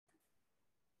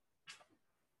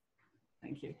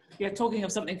Thank you. Yeah, talking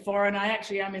of something foreign, I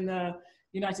actually am in the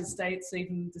United States,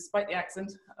 even despite the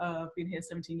accent. I've been here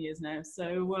 17 years now.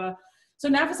 So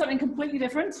now for something completely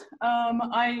different.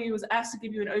 I was asked to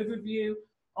give you an overview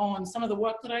on some of the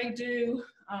work that I do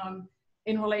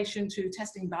in relation to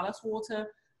testing ballast water.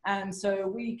 And so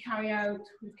we've carried out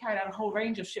a whole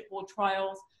range of shipboard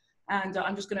trials, and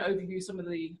I'm just going to overview some of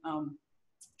the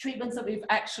treatments that we've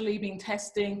actually been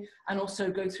testing, and also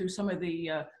go through some of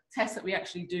the tests that we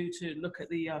actually do to look at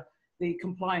the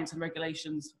compliance and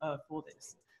regulations for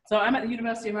this. So I'm at the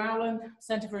University of Maryland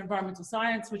Center for Environmental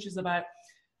Science, which is about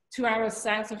 2 hours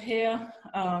south of here,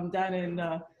 down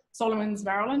in Solomons,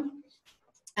 Maryland.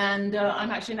 And I'm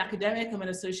actually an academic. I'm an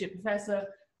associate professor.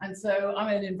 And so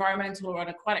I'm an environmental or an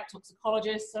aquatic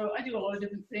toxicologist. So I do a lot of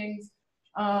different things,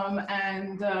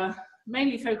 and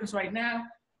mainly focus right now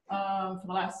for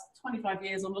the last 25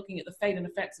 years on looking at the fate and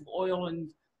effects of oil and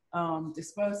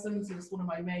dispersants. So it's one of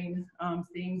my main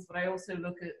themes, but I also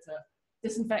look at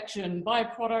disinfection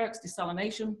byproducts,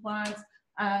 desalination plants,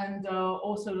 and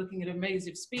also looking at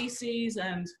invasive species,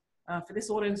 and for this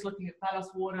audience, looking at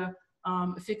ballast water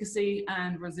efficacy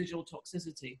and residual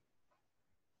toxicity.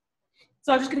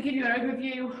 So I'm just going to give you an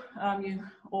overview.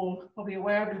 You're all probably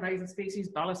aware of invasive species,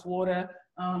 ballast water,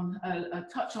 a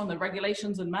touch on the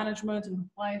regulations and management and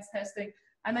compliance testing,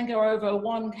 and then go over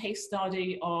one case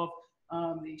study of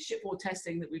the shipboard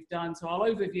testing that we've done. So I'll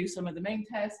overview some of the main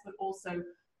tests, but also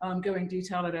go in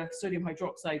detail at a sodium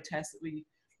hydroxide test that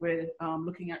we're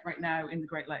looking at right now in the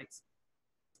Great Lakes.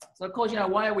 So of course,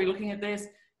 why are we looking at this?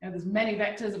 There's many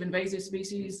vectors of invasive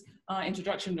species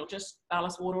introduction, not just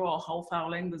ballast water or hull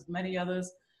fouling, there's many others.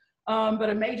 But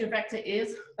a major vector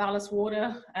is ballast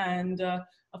water, and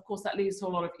of course that leads to a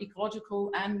lot of ecological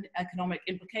and economic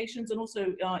implications, and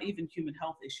also even human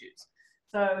health issues.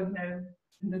 So,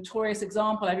 notorious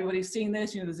example, everybody's seen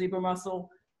this, the zebra mussel.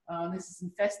 This has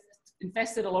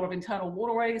infested a lot of internal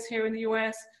waterways here in the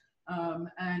US,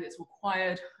 and it's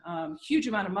required a huge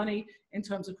amount of money in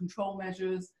terms of control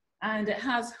measures, and it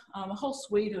has a whole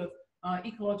suite of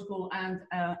ecological and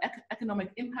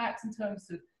economic impacts in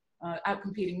terms of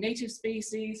outcompeting native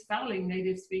species, fouling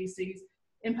native species,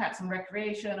 impacts on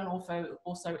recreation, and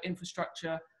also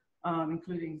infrastructure,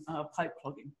 including pipe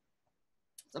clogging.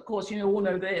 So of course, you all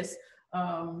know this,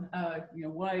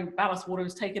 why ballast water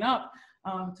is taken up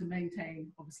to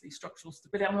maintain, obviously, structural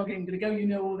stability. I'm not going to go, you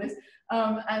know all this.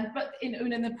 But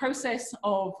in the process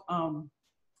of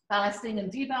ballasting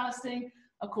and deballasting,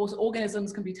 of course,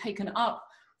 organisms can be taken up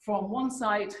from one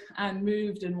site and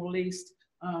moved and released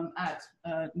at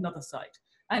another site.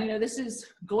 And this is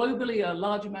globally a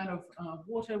large amount of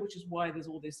water, which is why there's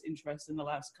all this interest in the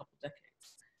last couple of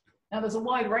decades. Now, there's a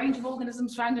wide range of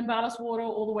organisms found in ballast water,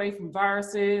 all the way from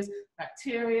viruses,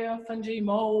 bacteria, fungi,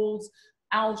 molds,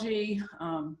 algae,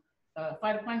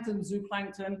 phytoplankton,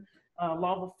 zooplankton,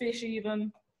 larval fish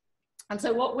even. And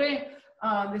so what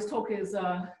this talk is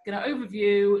going to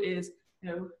overview is,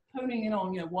 honing in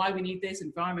on, why we need this,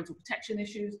 environmental protection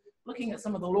issues, looking at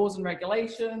some of the laws and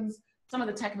regulations, some of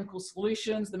the technical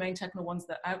solutions, the main technical ones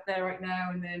that are out there right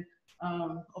now, and then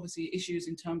obviously issues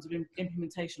in terms of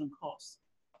implementation and costs.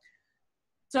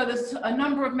 So there's a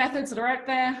number of methods that are out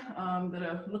there that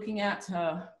are looking at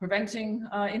preventing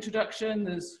introduction.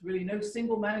 There's really no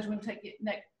single management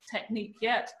technique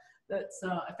yet that's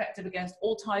effective against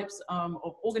all types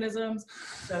of organisms.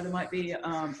 So there might be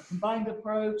a combined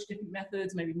approach, different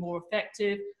methods, maybe more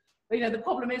effective. But the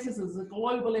problem is this is a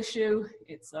global issue.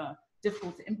 It's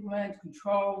difficult to implement,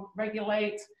 control,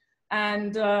 regulate.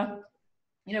 And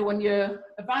when you're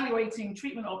evaluating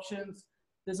treatment options,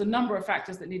 there's a number of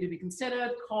factors that need to be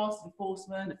considered: cost,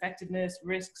 enforcement, effectiveness,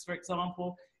 risks, for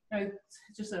example.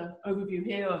 Just an overview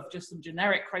here of just some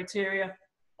generic criteria.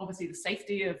 Obviously, the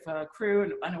safety of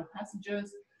crew and all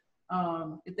passengers.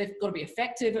 They've got to be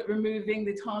effective at removing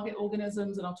the target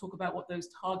organisms, and I'll talk about what those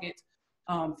target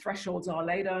thresholds are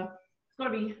later. It's got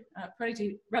to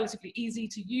be relatively easy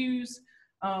to use,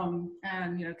 and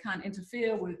can't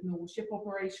interfere with normal ship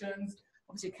operations.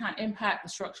 Obviously, it can't impact the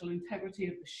structural integrity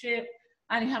of the ship,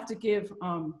 and you have to give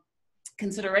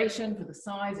consideration for the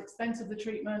size, expense of the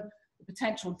treatment, the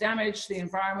potential damage to the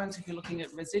environment if you're looking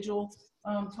at residual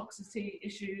toxicity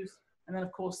issues, and then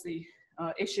of course the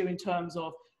issue in terms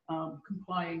of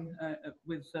complying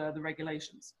with the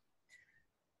regulations.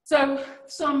 So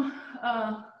some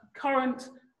current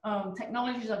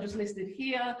technologies I've just listed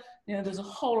here. There's a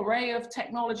whole array of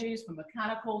technologies, from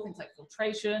mechanical, things like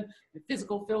filtration,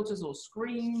 physical filters or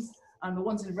screens, and the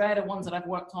ones in red are ones that I've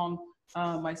worked on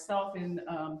myself in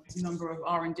a number of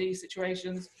R&D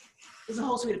situations. There's a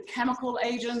whole suite of chemical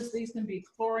agents. These can be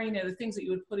chlorine, the things that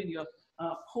you would put in your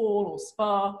pool or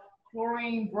spa,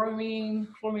 chlorine, bromine,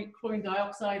 chlorine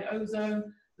dioxide,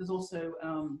 ozone. There's also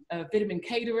a vitamin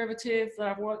K derivative that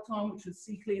I've worked on, which is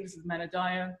C-clean. This is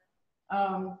menadione.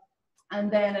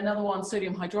 And then another one,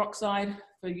 sodium hydroxide,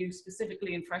 for use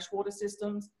specifically in freshwater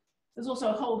systems. There's also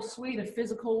a whole suite of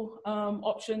physical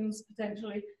options,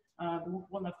 potentially. The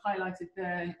one I've highlighted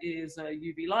there is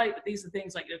UV light, but these are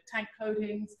things like tank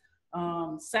coatings,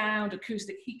 sound,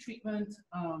 acoustic heat treatment,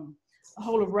 a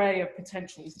whole array of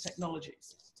potential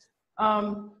technologies.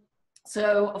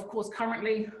 So, of course,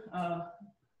 currently,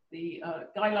 the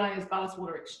guideline is ballast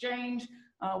water exchange.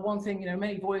 One thing,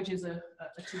 many voyages are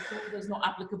too short, but it's not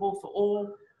applicable for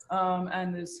all.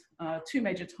 And there's two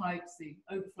major types, the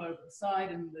overflow over the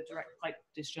side and the direct pipe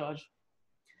discharge.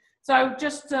 So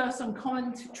just some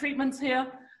common treatments here.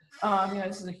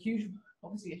 This is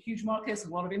obviously a huge market, there's a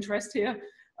lot of interest here.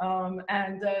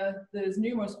 And there's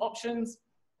numerous options.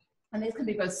 And these can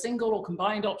be both single or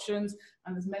combined options.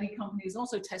 And there's many companies,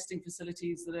 also testing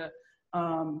facilities that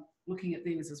are looking at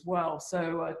these as well.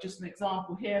 So just an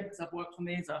example here, because I've worked on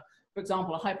these, for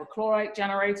example, a hypochlorite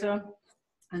generator.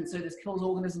 And so this kills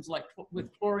organisms like with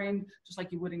chlorine, just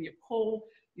like you would in your pool.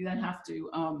 You then have to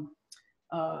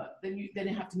then you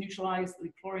have to neutralize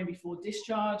the chlorine before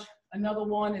discharge. Another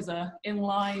one is a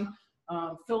inline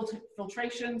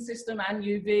filtration system and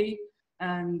UV.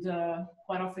 And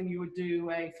quite often you would do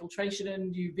a filtration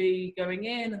and UV going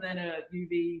in and then a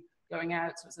UV going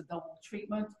out. So it's a double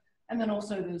treatment. And then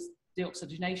also there's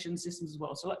deoxygenation systems as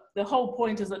well. So the whole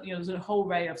point is that there's a whole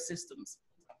array of systems.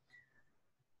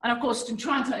 And of course, in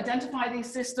trying to identify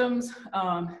these systems,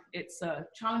 it's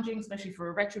challenging, especially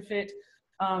for a retrofit.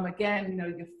 Again,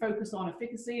 you focus on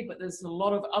efficacy, but there's a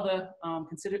lot of other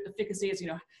considered efficacy as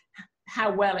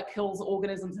how well it kills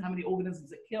organisms, how many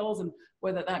organisms it kills, and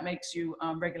whether that makes you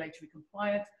regulatory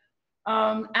compliant.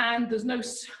 And there's no,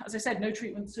 as I said, no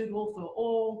treatment suitable for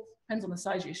all. Depends on the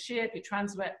size of your ship, your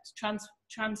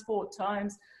transport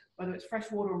times, whether it's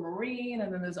freshwater or marine,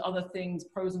 and then there's other things,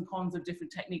 pros and cons of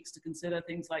different techniques to consider,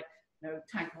 things like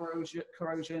tank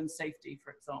corrosion, safety,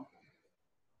 for example.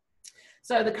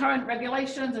 So the current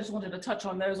regulations, I just wanted to touch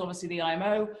on those, obviously the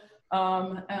IMO.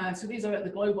 So these are at the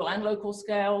global and local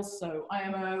scales. So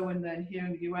IMO, and then here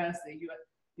in the US, the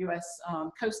US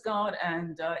Coast Guard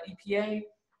and EPA.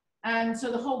 And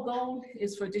so the whole goal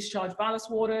is for discharge ballast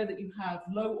water, that you have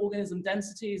low organism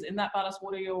densities in that ballast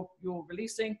water you're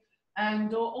releasing,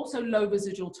 and also low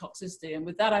residual toxicity. And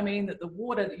with that, I mean that the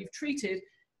water that you've treated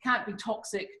can't be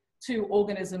toxic to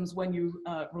organisms when you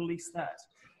release that.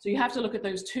 So you have to look at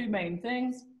those two main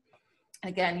things.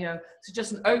 Again, so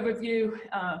just an overview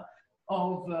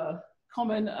of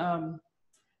common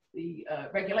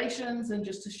regulations, and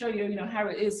just to show you, how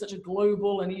it is such a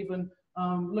global and even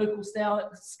local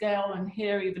scale. And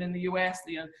here, even in the US,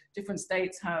 different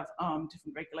states have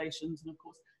different regulations. And of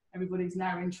course, everybody's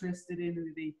now interested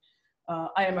in the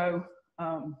IMO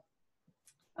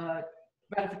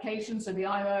ratification. So the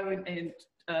IMO in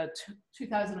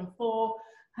 2004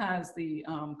 has the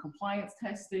compliance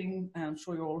testing, and I'm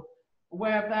sure you're all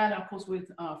aware of that. And of course,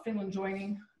 with Finland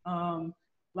joining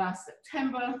last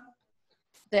September,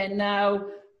 then now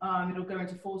it'll go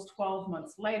into force 12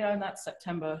 months later, and that's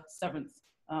September 7th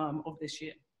of this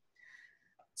year.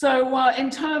 So in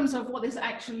terms of what this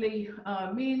actually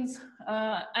means,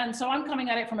 and so I'm coming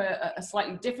at it from a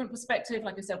slightly different perspective.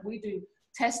 Like I said, we do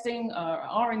testing,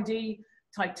 R&D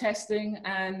type testing,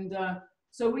 and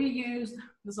so we use,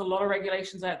 there's a lot of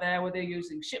regulations out there where they're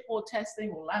using shipboard testing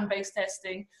or land-based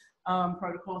testing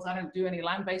protocols. I don't do any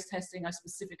land-based testing. I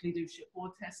specifically do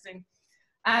shipboard testing.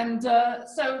 And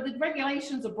so the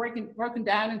regulations are broken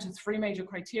down into three major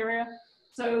criteria.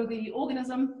 So the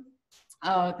organism,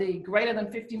 the greater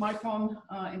than 50 micron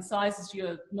in size is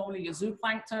normally your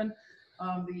zooplankton.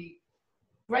 The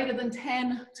greater than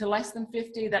 10 to less than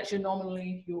 50, that's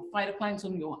normally your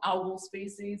phytoplankton, your algal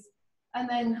species. And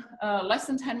then less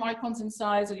than 10 microns in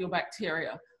size are your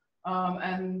bacteria.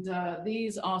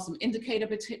 These are some indicator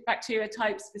bacteria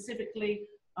types, specifically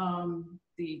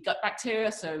the gut bacteria,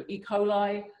 so E.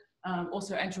 coli,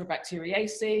 also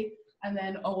Enterobacteriaceae, and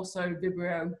then also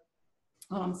Vibrio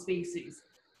species.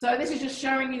 So this is just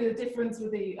showing you the difference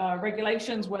with the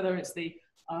regulations, whether it's the,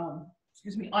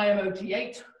 IMO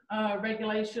G8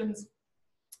 regulations,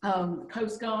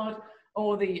 Coast Guard,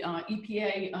 or the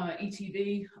EPA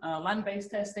ETV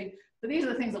land-based testing. So these are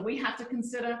the things that we have to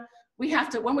consider. We have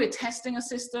to, when we're testing a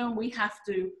system, we have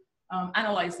to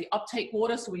analyze the uptake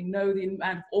water, so we know the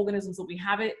amount of organisms that we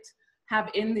have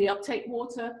in the uptake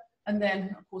water. And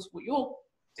then, of course, what you're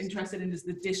interested in is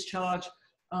the discharge.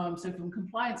 So from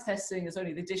compliance testing, it's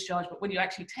only the discharge, but when you're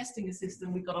actually testing a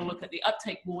system, we've got to look at the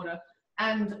uptake water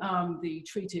and the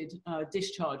treated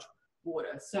discharge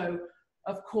water. So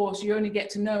of course, you only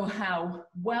get to know how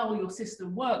well your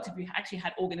system works if you actually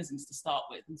had organisms to start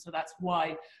with. And so that's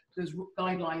why there's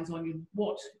guidelines on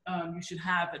what you should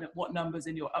have and at what numbers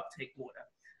in your uptake water.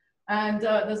 And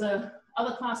there's a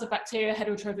other class of bacteria,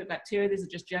 heterotrophic bacteria. These are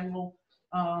just general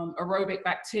aerobic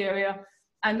bacteria.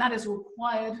 And that is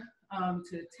required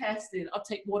to test in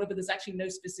uptake water, but there's actually no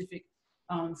specific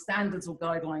standards or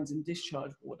guidelines in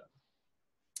discharge water.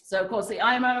 So of course the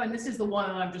IMO, and this is the one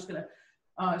I'm just going to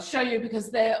show you because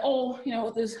they're all,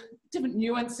 there's different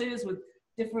nuances with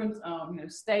different,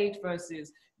 state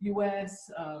versus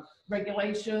US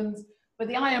regulations. But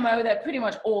the IMO, they're pretty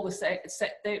much all the same.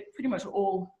 They're pretty much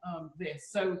all this.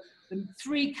 So the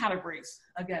three categories,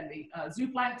 again, the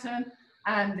zooplankton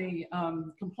and the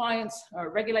compliance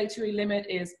regulatory limit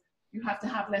is you have to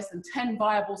have less than 10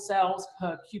 viable cells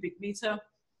per cubic meter.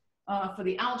 For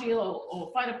the algae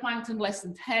or phytoplankton, less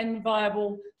than 10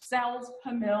 viable cells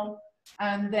per mil.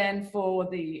 And then for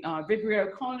the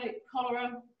Vibrio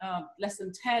cholera, less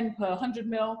than 10 per 100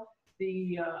 mil.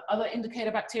 The other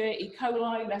indicator bacteria, E.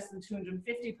 coli, less than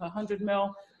 250 per 100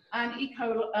 mil. And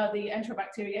the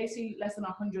Enterobacteriaceae, less than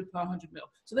 100 per 100 mil.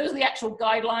 So those are the actual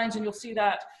guidelines, and you'll see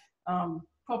that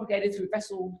propagated through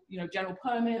vessel, general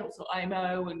permit, also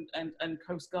IMO and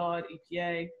Coast Guard,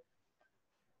 EPA.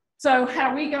 So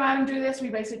how we go out and do this, we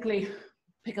basically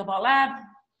pick up our lab,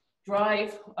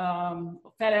 drive,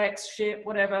 FedEx, ship,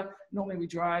 whatever. Normally we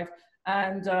drive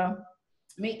and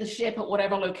meet the ship at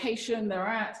whatever location they're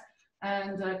at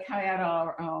and carry out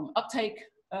our uptake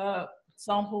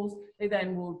samples. They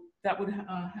then will,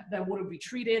 their water will be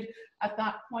treated at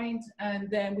that point, and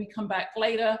then we come back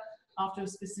later after a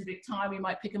specific time. We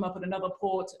might pick them up at another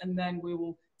port, and then we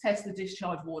will test the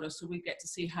discharge water so we get to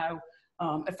see how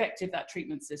effective that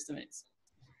treatment system is.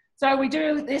 So we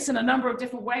do this in a number of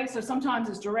different ways. So sometimes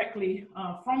it's directly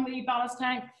from the ballast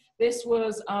tank. This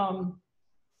was,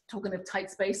 talking of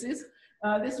tight spaces,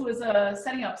 this was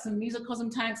setting up some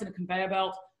mesocosm tanks and a conveyor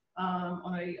belt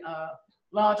on a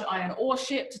large iron ore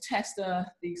ship to test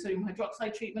the sodium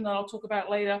hydroxide treatment that I'll talk about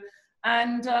later.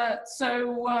 And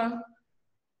so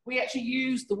we actually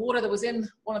used the water that was in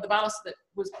one of the ballast, that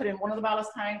was put in one of the ballast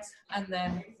tanks, and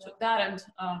then took that and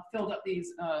filled up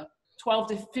these 12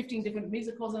 to 15 different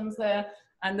mesocosms there,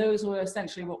 and those were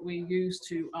essentially what we used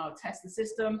to test the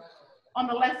system. On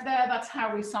the left there, that's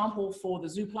how we sample for the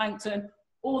zooplankton.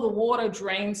 All the water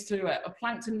drains to a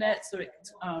plankton net, so it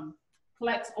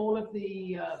collects all of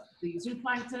the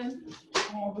zooplankton.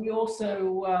 We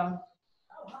also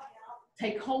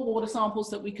take whole water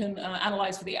samples that we can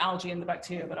analyze for the algae and the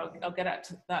bacteria, but I'll get out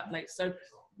to that later. So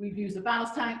we've used the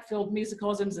ballast tank, filled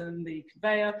mesocosms and the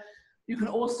conveyor. You can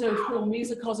also fill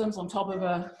mesocosms on top of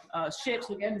a ship.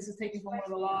 So again, this is taken from one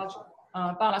of the large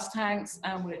ballast tanks,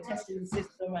 and we're testing the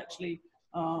system actually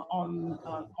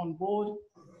on board.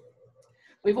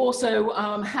 We've also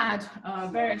had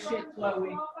various ships where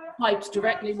we piped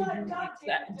directly. We use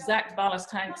the exact ballast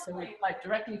tanks, so we pipe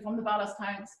directly from the ballast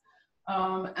tanks.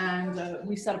 And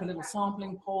we set up a little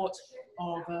sampling port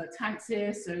of tanks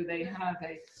here, so they have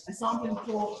a sampling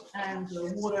port, and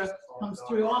the water comes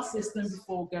through our system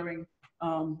before going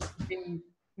in.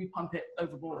 We pump it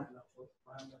overboard.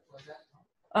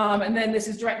 And then this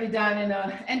is directly down in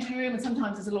an entry room, and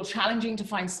sometimes it's a little challenging to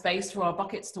find space for our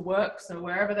buckets to work. So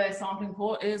wherever their sampling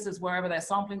port is wherever their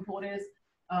sampling port is.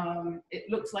 It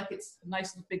looks like it's a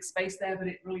nice big space there, but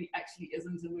it really actually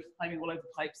isn't, and we're climbing all over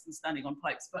pipes and standing on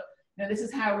pipes. But this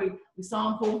is how we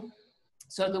sample.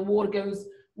 So the water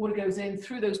goes in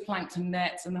through those plankton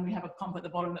nets, and then we have a pump at the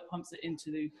bottom that pumps it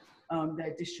into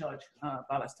their discharge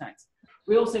ballast tanks.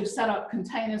 We also set up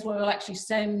containers where we'll actually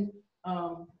send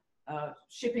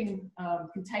shipping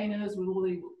containers with all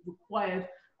the required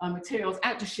materials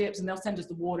out to ships, and they'll send us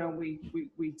the water, and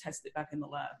we test it back in the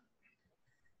lab.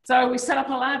 So we set up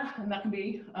a lab, and that can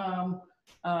be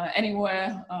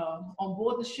anywhere on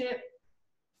board the ship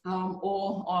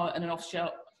or in an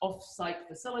off-site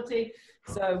facility.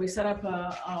 So we set up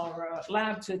our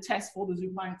lab to test for the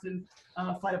zooplankton,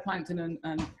 phytoplankton,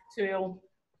 and bacterial.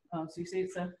 So you see,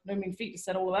 it's no mean feat to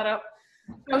set all of that up.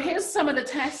 So here's some of the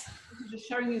tests. This is just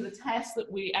showing you the tests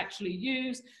that we actually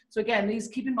use. So again, these,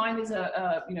 keep in mind, these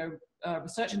are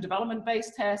research and development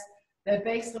based tests. They're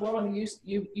based a lot on the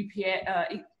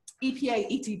EPA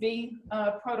ETB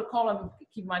protocol, and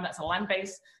keep in mind that's a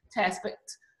land-based test, but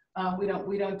we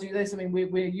don't do this. I mean,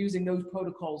 we're using those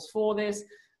protocols for this,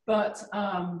 but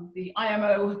the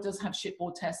IMO does have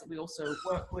shipboard tests that we also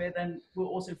work with, and we're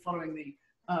also following the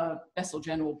vessel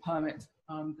general permit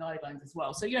guidelines as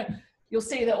well. So you'll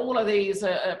see that all of these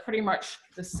are pretty much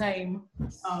the same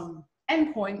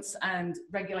endpoints and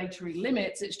regulatory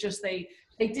limits. It's just they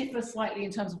differ slightly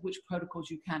in terms of which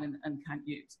protocols you can and can't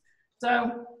use.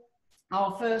 So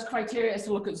our first criteria is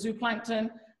to look at zooplankton.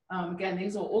 Again,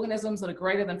 these are organisms that are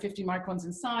greater than 50 microns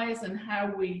in size, and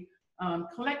how we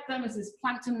collect them is this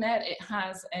plankton net. It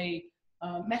has a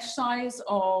mesh size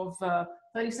of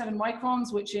 37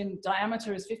 microns, which in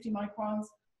diameter is 50 microns.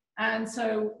 And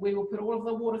so we will put all of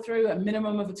the water through. A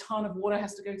minimum of a ton of water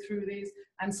has to go through these.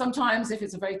 And sometimes if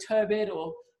it's a very turbid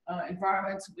or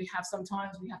environment,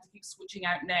 sometimes we have to keep switching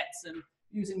out nets and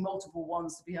using multiple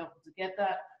ones to be able to get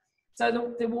that.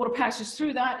 So the water passes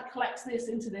through that, it collects this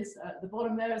into this, the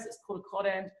bottom there, as it's called a cod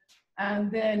end. And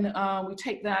then we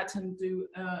take that and do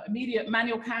immediate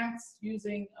manual counts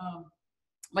using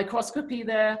microscopy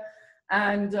there.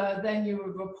 And then you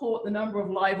would report the number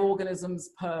of live organisms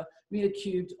per meter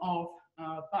cubed of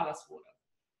ballast water.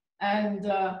 And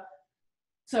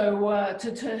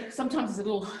sometimes it's a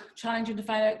little challenging to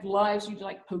find out lives. You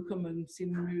like poke them and see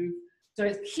them move. So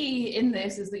it's key in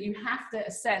this is that you have to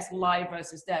assess live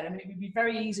versus dead. I mean, it would be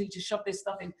very easy to shove this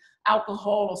stuff in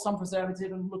alcohol or some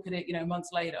preservative and look at it, months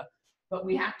later. But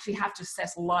we actually have to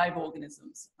assess live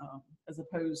organisms as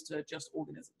opposed to just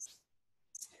organisms.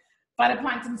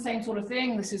 Phytoplankton, same sort of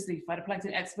thing. This is the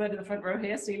phytoplankton expert in the front row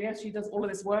here, Celia. She does all of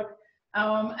this work.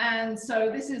 And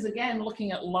so this is, again,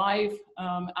 looking at live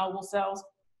algal cells.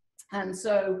 And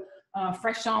so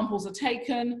fresh samples are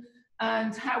taken.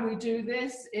 And how we do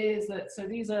this is that, so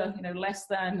these are, less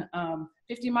than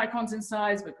 50 microns in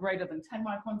size, but greater than 10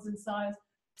 microns in size.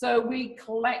 So we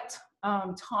collect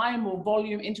time or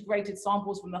volume integrated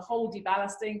samples from the whole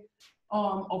deballasting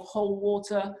of whole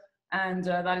water. And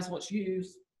that is what's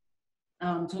used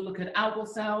to look at algal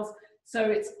cells. So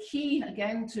it's key,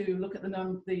 again, to look at the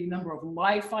number of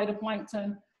live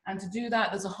phytoplankton. And to do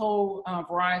that, there's a whole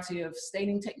variety of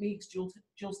staining techniques, dual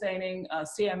staining,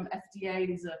 CMFDA.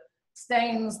 These are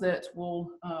stains that will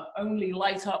only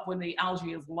light up when the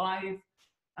algae is live.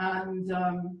 And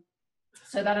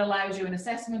so that allows you an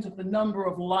assessment of the number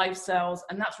of live cells,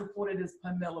 and that's reported as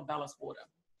per mil of ballast water.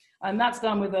 And that's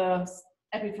done with a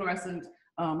epifluorescent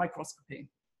microscopy.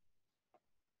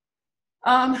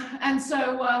 And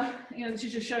so, this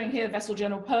is just showing here the vessel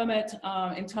general permit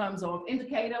in terms of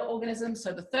indicator organisms.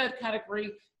 So the third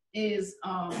category is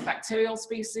bacterial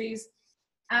species.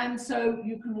 And so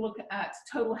you can look at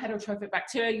total heterotrophic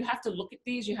bacteria. You have to look at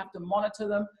these, you have to monitor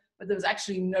them, but there's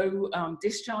actually no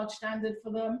discharge standard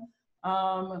for them.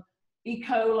 E.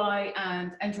 coli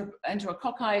and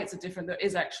enterococci, there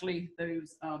is actually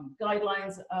those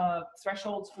guidelines,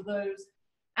 thresholds for those.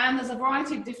 And there's a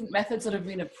variety of different methods that have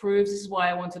been approved. This is why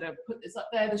I wanted to put this up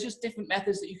there. There's just different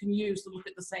methods that you can use to look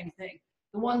at the same thing.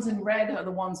 The ones in red are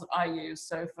the ones that I use.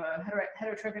 So for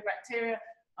heterotrophic bacteria,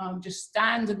 just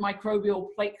standard microbial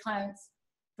plate counts.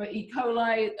 For E.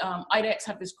 coli, IDEX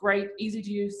have this great, easy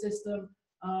to use system.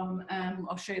 And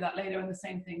I'll show you that later, and the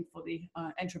same thing for the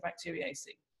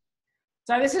Enterobacteriaceae.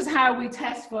 So this is how we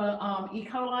test for E.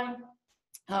 coli.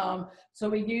 So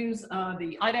we use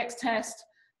the IDEX test,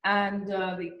 and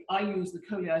I use the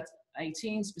Collier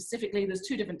 18 specifically. There's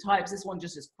two different types. This one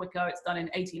just is quicker. It's done in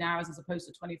 18 hours as opposed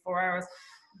to 24 hours.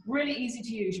 Really easy to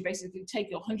use. You basically take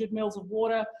your 100 mils of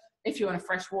water. If you're in a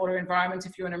freshwater environment,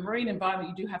 if you're in a marine environment,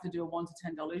 you do have to do a 1 to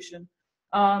 10 dilution.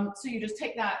 So you just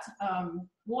take that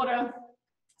water.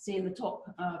 See in the top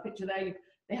picture there,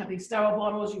 they have these sterile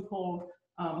bottles. You pour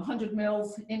 100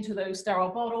 mils into those sterile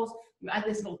bottles. You add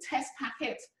this little test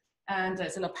packet, and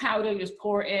it's in a powder. You just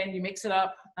pour it in, you mix it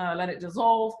up, let it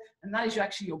dissolve, and that is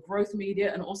actually your growth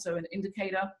media and also an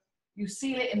indicator. You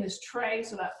seal it in this tray,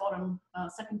 so that bottom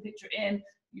second picture in,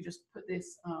 you just put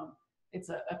this, it's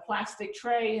a plastic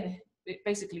tray, and it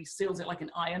basically seals it like an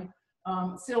iron.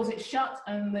 Seals it shut,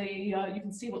 and you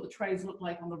can see what the trays look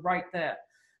like on the right there.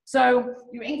 So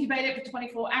you incubate it for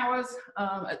 24 hours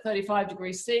at 35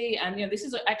 degrees C, and this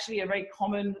is actually a very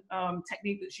common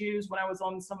technique that's used when I was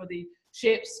on some of the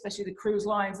ships, especially the cruise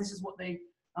lines. This is what they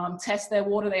test their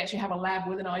water. They actually have a lab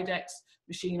with an IDEX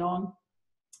machine on,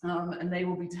 and they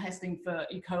will be testing for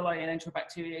E. coli and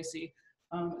Enterobacteriaceae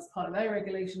as part of their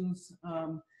regulations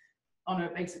on a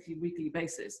basically weekly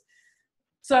basis.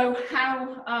 So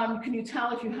how can you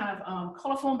tell if you have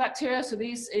coliform bacteria? So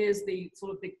this is the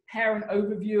sort of the parent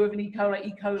overview of an E. coli.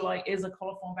 E. coli is a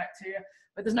coliform bacteria,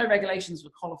 but there's no regulations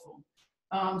for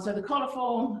coliform. So the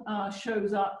coliform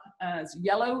shows up as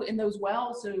yellow in those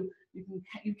wells. So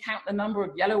you count the number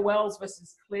of yellow wells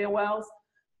versus clear wells.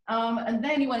 And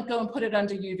then you want to go and put it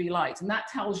under UV light, and that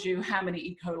tells you how many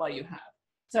E. coli you have.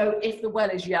 So if the well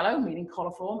is yellow, meaning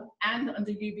coliform, and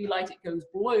under UV light it goes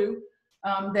blue,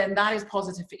 then that is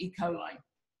positive for E. coli.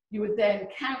 You would then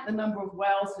count the number of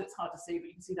wells, so it's hard to see, but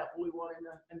you can see that blue one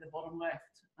in the bottom left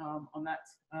on that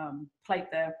plate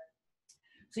there.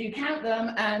 So you count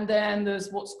them, and then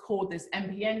there's what's called this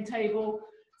MPN table.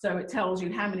 So it tells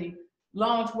you how many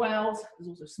large wells, there's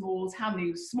also smalls, how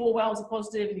many small wells are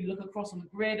positive, and you look across on the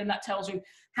grid, and that tells you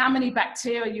how many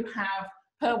bacteria you have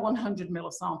per 100 ml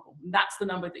of sample. And that's the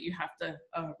number that you have to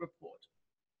report.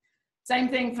 Same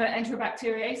thing for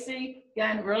Enterobacteriaceae.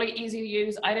 Again, really easy to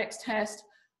use IDEX test.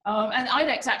 And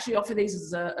IDEX actually offer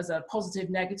these as a positive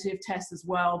negative test as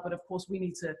well, but of course we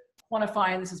need to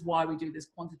quantify, and this is why we do this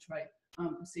quantitrate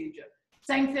procedure.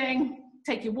 Same thing,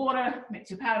 take your water,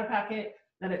 mix your powder packet,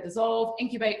 let it dissolve,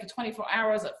 incubate for 24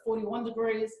 hours at 41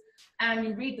 degrees, and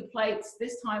you read the plates,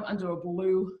 this time under a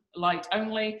blue light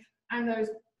only, and those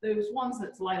ones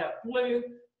that light up blue,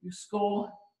 you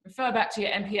score, refer back to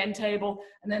your MPN table,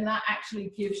 and then that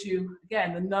actually gives you,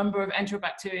 again, the number of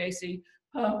Enterobacteriaceae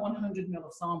per 100 ml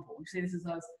of sample. You see this is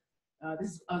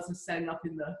us setting up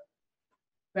in the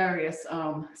various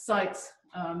sites.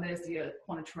 There's the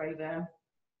quantitray there.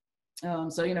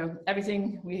 So, you know,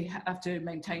 everything, we have to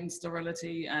maintain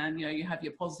sterility, and, you know, you have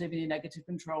your positive and your negative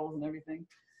controls and everything.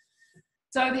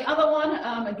 So the other one,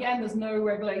 again, there's no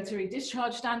regulatory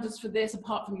discharge standards for this,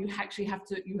 apart from you actually have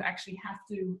to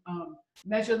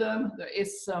measure them. There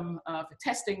is some, for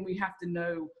testing, we have to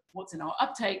know what's in our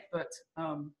uptake, but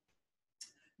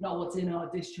not what's in our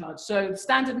discharge. So the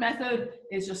standard method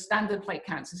is just standard plate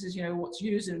counts. This is, you know, what's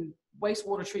used in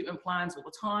wastewater treatment plants all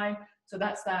the time. So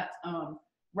that's that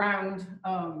round,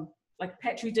 like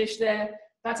Petri dish there.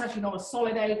 That's actually not a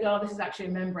solid agar. This is actually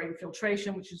a membrane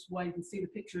filtration, which is why you can see the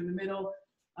picture in the middle.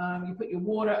 You put your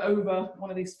water over one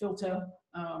of these filters,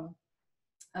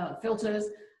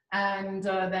 and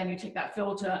then you take that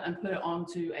filter and put it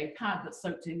onto a pad that's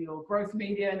soaked in your growth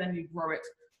media, and then you grow it.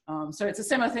 So it's a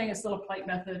similar thing, it's still a plate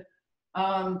method.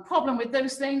 Problem with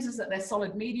those things is that they're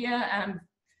solid media, and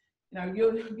you know,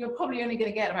 you're probably only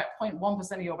going to get about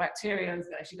 0.1% of your bacteria is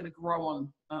actually going to grow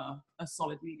on a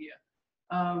solid media.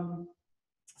 But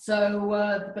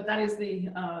that is the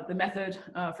method,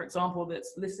 for example,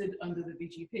 that's listed under the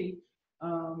BGP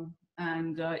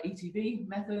and ETV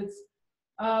methods.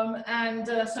 So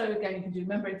again, you can do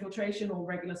membrane filtration or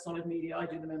regular solid media. I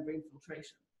do the membrane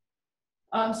filtration.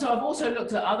 So I've also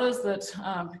looked at others that,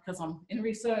 because I'm in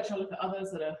research, I look at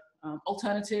others that are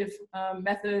alternative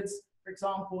methods. For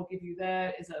example, I'll give you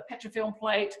there is a Petrofilm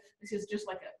plate. This is just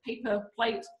like a paper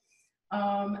plate.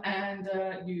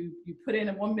 You put in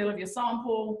 1 ml of your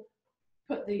sample,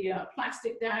 put the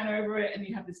plastic down over it, and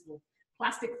you have this little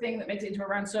plastic thing that makes it into a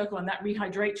round circle, and that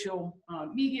rehydrates your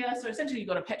media. So essentially you've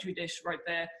got a Petri dish right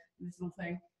there, this little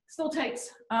thing. Still takes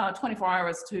 24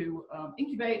 hours to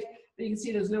incubate, but you can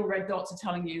see those little red dots are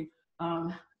telling you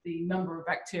the number of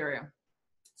bacteria.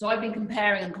 So I've been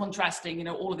comparing and contrasting, you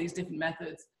know, all of these different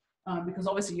methods because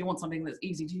obviously you want something that's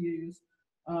easy to use.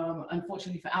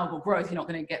 Unfortunately for algal growth, you're not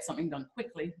going to get something done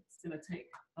quickly. It's going to take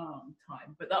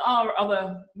time. But there are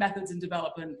other methods in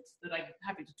development that I'm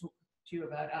happy to talk to you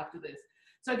about after this.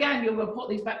 So again, you'll report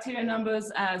these bacteria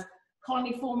numbers as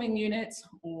colony forming units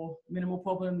or minimal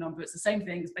problem number. It's the same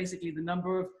thing. It's basically the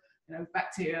number of, you know,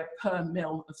 bacteria per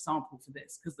mil of sample for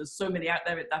this, because there's so many out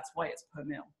there, that's why it's per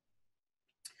mil.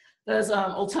 There's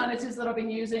alternatives that I've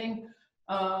been using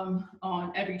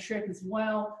on every trip as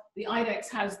well. The IDEX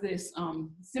has this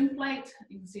Simplate,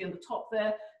 you can see on the top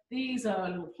there. These are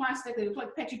little plastic, they look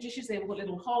like Petri dishes, they've got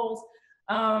little holes.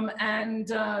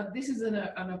 This is an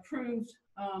approved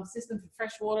system for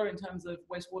freshwater in terms of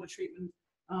wastewater treatment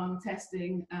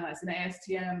testing. It's an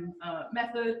ASTM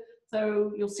method.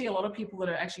 So you'll see a lot of people that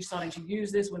are actually starting to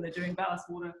use this when they're doing ballast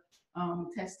water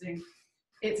testing.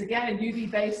 It's again a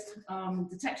UV-based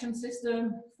detection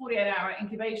system, 48-hour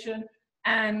incubation,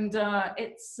 and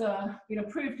it's been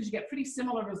approved because you get pretty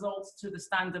similar results to the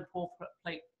standard pour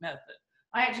plate method.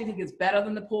 I actually think it's better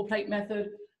than the pour plate method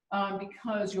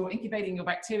because you're incubating your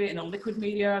bacteria in a liquid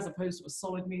media as opposed to a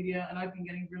solid media, and I've been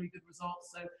getting really good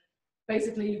results. So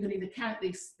basically, you can either count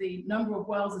the number of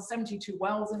wells, there's 72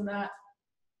 wells in that.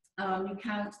 You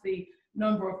count the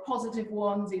number of positive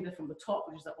ones, either from the top,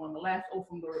 which is that one on the left, or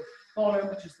from the bottom,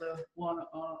 which is the one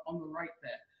on the right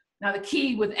there. Now, the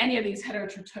key with any of these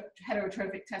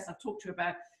heterotrophic tests I've talked to you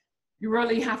about, you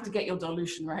really have to get your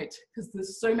dilution right, because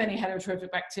there's so many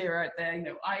heterotrophic bacteria out there. You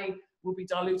know, I will be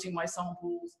diluting my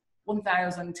samples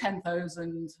 1,000,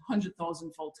 10,000,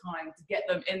 100,000 fold time to get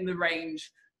them in the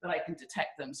range that I can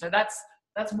detect them. So that's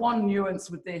one nuance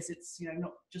with this. It's, you know,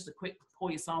 not just a quick pour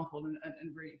your sample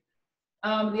and read.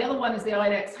 The other one is the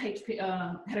IDEX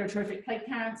heterotrophic plate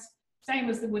counts. Same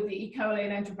as with the E. coli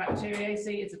and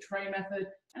Enterobacteriaceae, it's a tray method.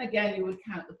 And again, you would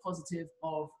count the positive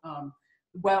of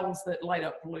wells that light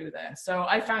up blue there. So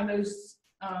I found those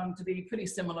to be pretty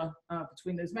similar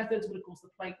between those methods, but of course the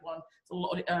plate one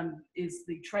is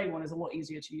the tray one is a lot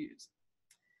easier to use.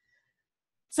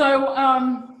 So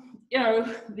you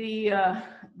know,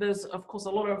 there's of course a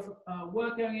lot of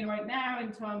work going in right now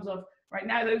in terms of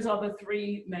those are the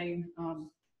three main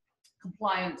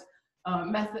compliant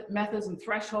methods and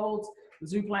thresholds: the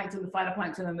zooplankton, the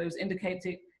phytoplankton, and those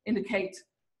indicator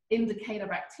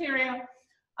bacteria.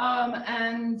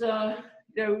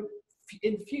 You know,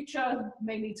 in the future,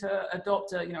 may need to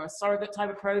adopt a, you know, a surrogate type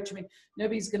approach. I mean,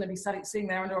 nobody's going to be sitting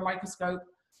there under a microscope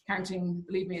counting.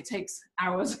 Believe me, it takes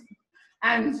hours,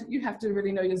 and you have to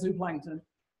really know your zooplankton.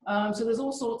 So there's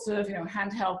all sorts of, you know,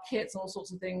 handheld kits, all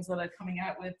sorts of things that are coming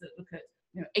out with that look at,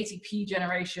 you know, ATP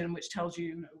generation, which tells you,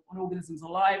 you know, when organism's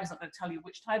alive. It's not going to tell you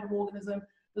which type of organism.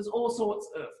 There's all sorts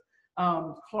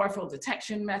of chlorophyll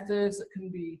detection methods that can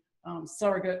be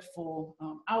surrogate for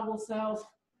algal cells.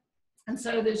 And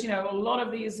so there's, you know, a lot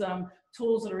of these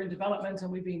tools that are in development,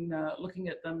 and we've been looking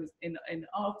at them in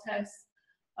our tests.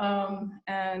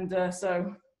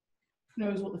 So who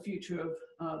knows what the future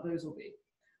of those will be.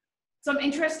 Some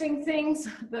interesting things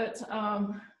that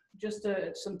just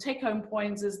some take-home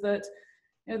points is that,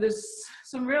 you know, there's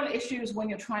some real issues when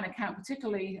you're trying to count,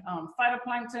 particularly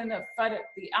phytoplankton.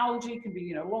 The algae can be,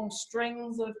 you know, long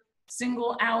strings of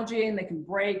single algae, and they can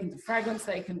break into fragments.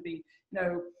 They can be, you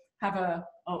know, have a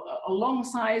long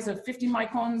size of 50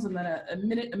 microns and then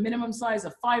a minimum size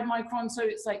of 5 microns. So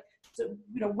it's like, so,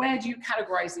 you know, where do you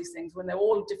categorize these things when they're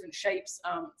all different shapes,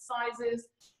 sizes?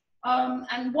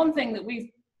 And one thing that we've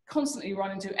constantly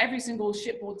run into, every single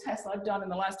shipboard test I've done in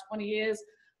the last 20 years,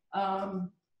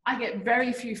 I get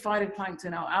very few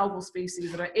phytoplankton or algal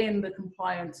species that are in the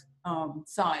compliant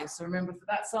size. So remember, for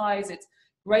that size, it's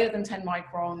greater than 10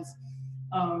 microns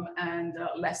and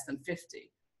less than 50.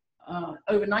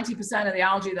 Over 90% of the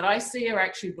algae that I see are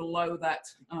actually below that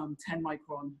 10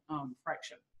 micron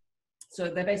fraction. So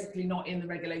they're basically not in the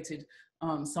regulated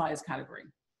size category.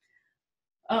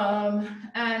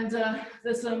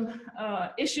 There's some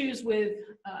issues with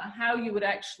how you would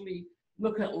actually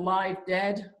look at live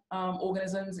dead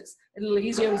organisms. It's a little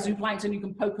easier with zooplankton. You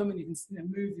can poke them and you can, you know,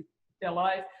 move if they're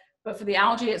alive. But for the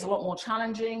algae, it's a lot more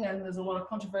challenging, and there's a lot of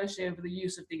controversy over the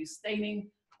use of these staining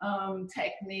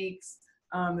techniques.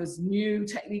 There's new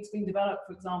techniques being developed,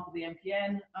 for example, the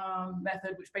MPN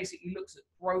method, which basically looks at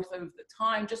growth over the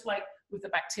time, just like with the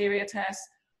bacteria test.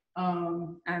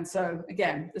 And so,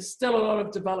 again, there's still a lot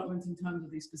of development in terms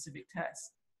of these specific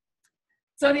tests.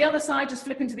 So the other side, just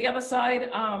flipping to the other side,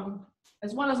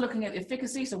 as well as looking at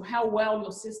efficacy, so how well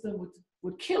your system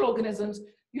would kill organisms,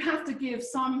 you have to give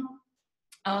some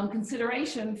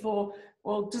consideration for,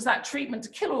 well, does that treatment to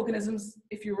kill organisms,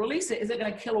 if you release it, is it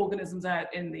going to kill organisms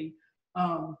out in the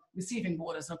receiving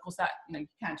waters? And of course, that, you know, you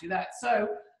can't do that. So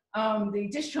the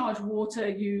discharge water,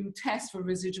 you test for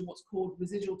residual, what's called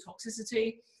residual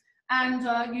toxicity,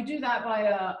 and you do that by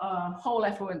a whole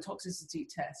effluent toxicity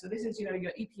test. So this is, you know,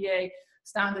 your EPA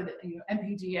standard, your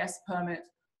MPDS permit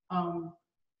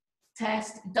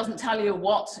test. It doesn't tell you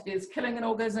what is killing an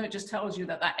organism. It just tells you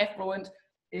that that effluent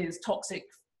is toxic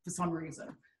for some reason.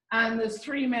 And there's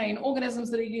three main organisms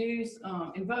that are used: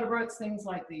 invertebrates, things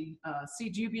like the C.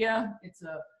 dubia. It's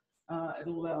a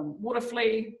little water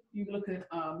flea. You look at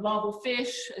larval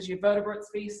fish as your vertebrate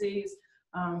species.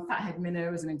 Fathead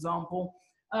minnow is an example.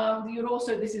 You'd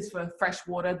also, this is for fresh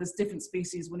water. There's different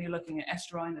species when you're looking at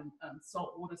estuarine and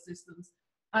salt water systems.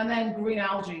 And then green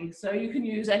algae. So you can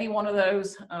use any one of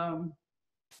those.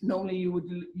 Normally you would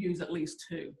use at least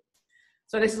two.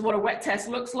 So this is what a wet test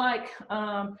looks like.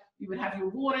 You would have your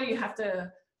water. You have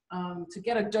to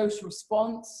get a dose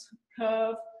response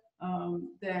curve.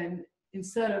 Then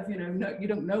instead of, you know, you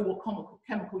don't know what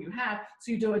chemical you have,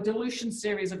 so you do a dilution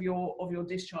series of your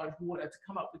discharge water to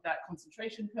come up with that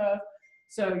concentration curve.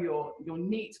 So your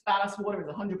neat ballast water is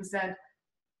 100%.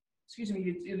 Excuse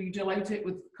me, you dilute it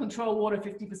with control water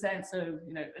 50%. So,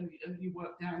 you know, and you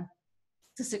work down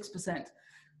to 6%.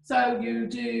 So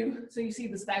you see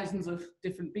there's thousands of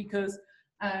different beakers,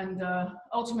 and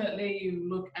ultimately you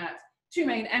look at two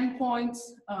main endpoints: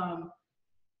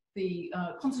 the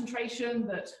concentration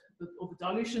or the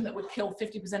dilution that would kill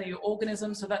 50% of your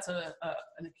organism. So that's an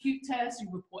acute test. You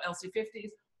report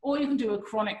LC50s, or you can do a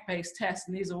chronic-based test,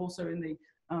 and these are also in the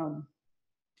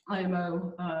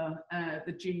IMO,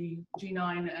 the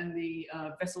G9, and the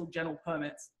vessel general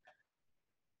permits.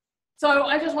 So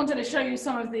I just wanted to show you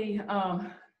some of the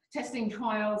testing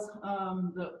trials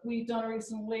that we've done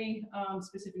recently,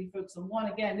 specifically focused on one.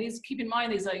 Again, these, keep in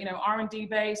mind, these are, you know, R&D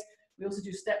based. We also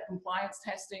do step compliance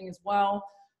testing as well.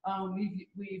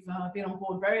 We've been on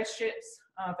board various ships,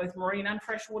 both marine and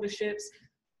freshwater ships,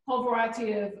 whole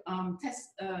variety of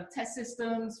test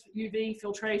systems, UV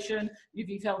filtration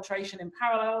in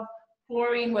parallel,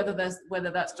 chlorine, whether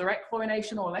that's direct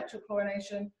chlorination or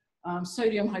electrochlorination,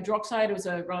 sodium hydroxide was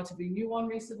a relatively new one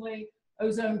recently,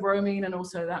 ozone, bromine, and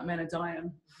also that menadion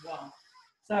as well.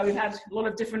 So we've had a lot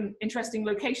of different interesting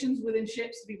locations within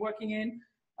ships to be working in.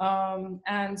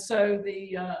 And so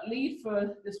the lead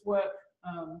for this work,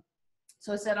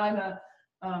 so I said I'm a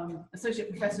associate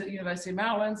professor at the University of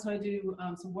Maryland, so I do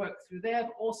some work through there,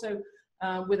 but also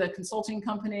with a consulting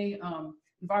company,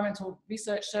 Environmental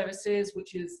Research Services,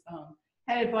 which is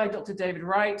headed by Dr. David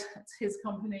Wright. It's his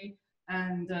company.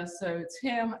 And so it's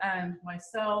him and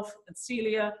myself and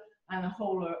Celia and a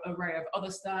whole array of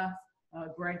other staff.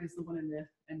 Greg is the one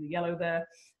in the yellow there.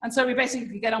 And so we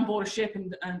basically get on board a ship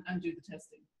and do the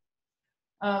testing.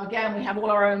 Again, we have all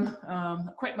our own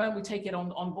equipment. We take it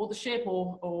on board the ship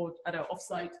or at an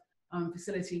offsite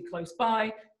facility close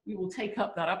by. We will take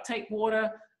up that uptake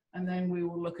water, and then we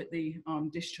will look at the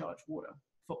discharge water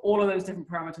for all of those different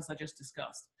parameters I just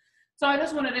discussed. So I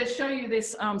just wanted to show you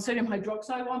this sodium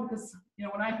hydroxide one, because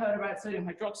when I heard about sodium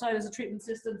hydroxide as a treatment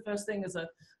system, the first thing is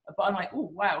I'm like, oh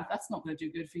wow, that's not going to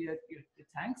do good for your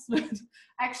tanks.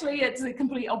 Actually, it's the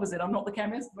complete opposite. I'm not the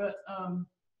chemist, but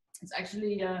it's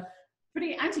actually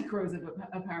pretty anti-corrosive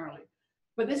apparently.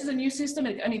 But this is a new system.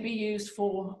 It can only be used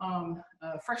for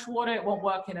fresh water. It won't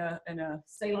work in a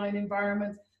saline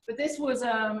environment. But this was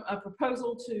a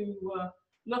proposal to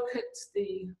look at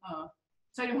the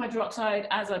sodium hydroxide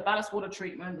as a ballast water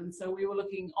treatment. And so we were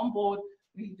looking on board.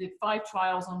 We did 5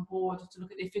 trials on board to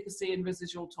look at the efficacy and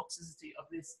residual toxicity of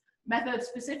this method,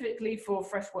 specifically for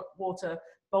freshwater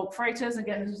bulk freighters.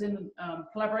 Again, this was in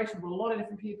collaboration with a lot of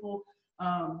different people.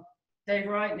 Dave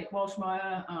Wright, Nick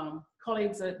Walshmeyer,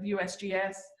 colleagues at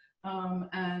USGS,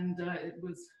 and it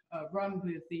was run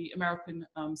with the American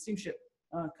Steamship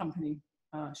Company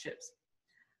ships.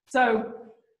 So,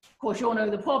 of course, you all know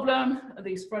the problem,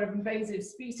 the spread of invasive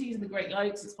species in the Great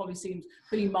Lakes. It probably seems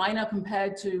pretty minor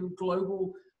compared to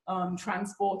global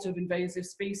transport of invasive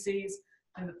species.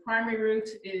 And the primary route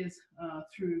is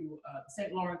through the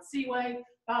St. Lawrence Seaway,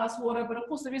 ballast water, but of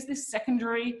course there is this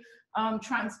secondary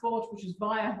transport, which is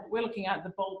via, we're looking at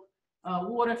the bulk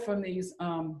water from these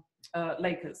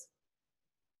lakers.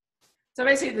 So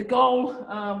basically the goal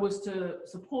was to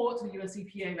support the US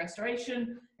EPA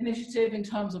restoration initiative in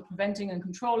terms of preventing and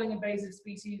controlling invasive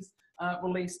species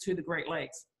release to the Great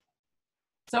Lakes.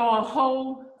 So our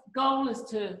whole goal is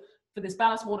for this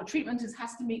ballast water treatment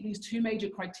has to meet these 2 major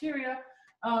criteria,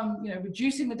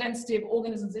 reducing the density of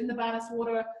organisms in the ballast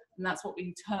water, and that's what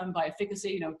we term by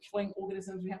efficacy, killing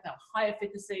organisms. We have to have high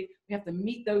efficacy. We have to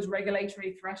meet those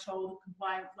regulatory threshold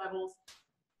compliance levels.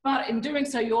 But in doing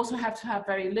so, you also have to have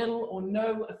very little or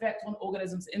no effect on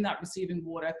organisms in that receiving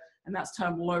water, and that's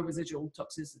termed low residual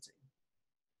toxicity.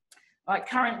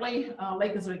 Currently,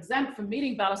 lakers are exempt from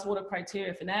meeting ballast water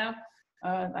criteria for now.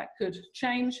 That could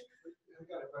change. I've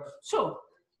got a question. Sure.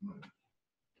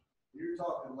 You're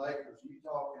talking lakers, are you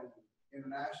talking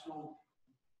international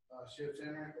ships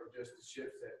entering, or just the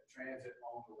ships that transit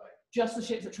on the lake? Just the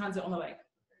ships that transit on the lake.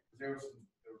 Okay. There was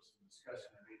some discussion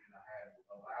in a meeting I had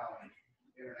allowing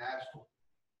international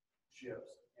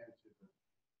ships into the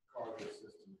cargo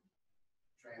system,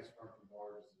 transfer from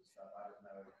barges and stuff. I don't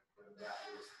know whether that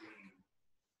was being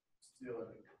still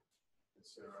in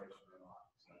consideration or not.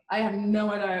 So. I have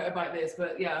no idea about this,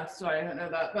 but yeah, sorry, I don't know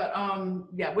that. But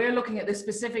yeah, we're looking at this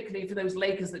specifically for those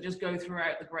lakers that just go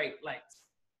throughout the Great Lakes.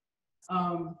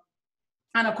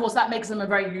 And of course, that makes them a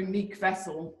very unique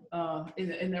vessel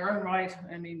in their own right.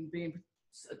 I mean, being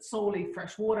solely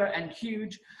freshwater and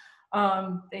huge.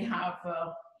 They have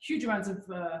huge amounts of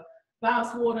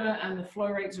ballast water, and the flow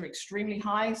rates are extremely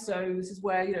high. So this is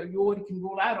where you already can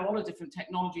rule out a lot of different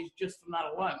technologies just from that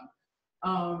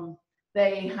alone.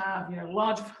 They have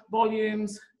large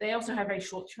volumes. They also have very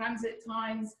short transit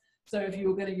times. So if you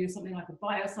were going to use something like a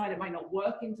biocide, it might not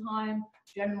work in time.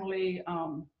 Generally,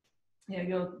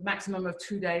 your maximum of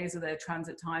 2 days are their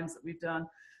transit times that we've done.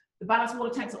 The ballast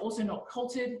water tanks are also not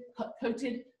coated.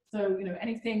 So,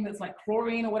 anything that's like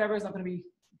chlorine or whatever is not going to be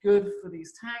good for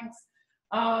these tanks.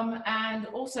 And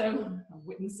also, I've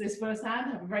witnessed this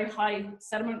firsthand, have a very high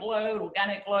sediment load,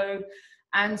 organic load.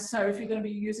 And so if you're going to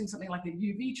be using something like a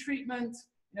UV treatment,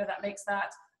 that makes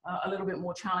that a little bit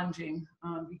more challenging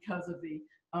because of the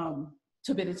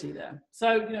turbidity there.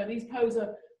 So, these pose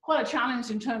quite a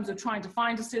challenge in terms of trying to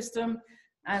find a system.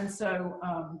 And so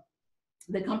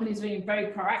the company's being very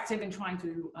proactive in trying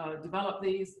to develop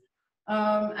these.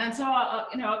 And so,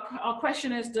 our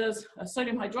question is, does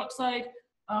sodium hydroxide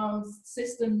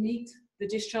system meet the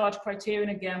discharge criteria?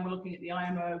 And again, we're looking at the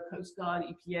IMO, Coast Guard,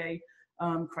 EPA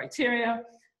criteria.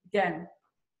 Again,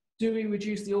 do we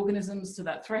reduce the organisms to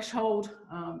that threshold?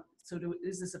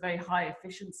 Is this a very high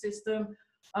efficient system?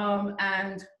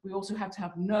 And we also have to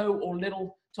have no or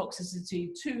little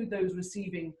toxicity to those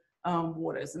receiving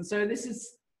waters. And so this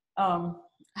is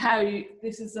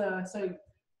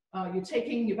you're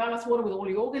taking your ballast water with all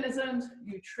your organisms,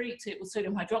 you treat it with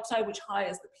sodium hydroxide, which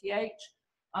highes the pH.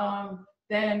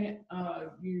 Then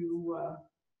you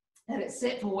let it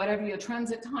sit for whatever your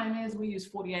transit time is. We use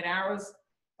 48 hours.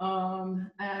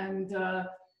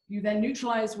 You then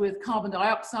neutralize with carbon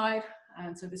dioxide.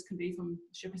 And so this can be from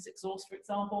shipper's exhaust, for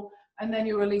example. And then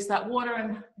you release that water,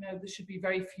 and there should be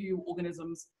very few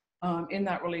organisms in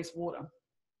that released water.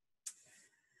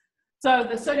 So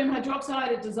the sodium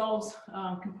hydroxide, it dissolves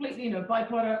completely, no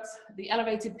byproducts. The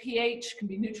elevated pH can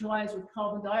be neutralized with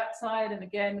carbon dioxide. And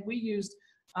again, we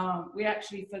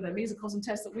actually, for the mesocosm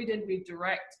test that we did, we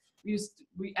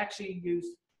actually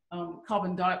used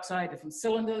carbon dioxide from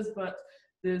cylinders, but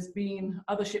there's been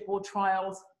other shipboard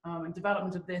trials and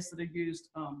development of this that have used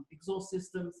exhaust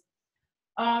systems.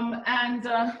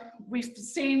 We've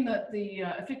seen that the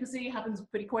efficacy happens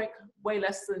pretty quick, way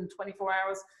less than 24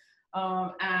 hours.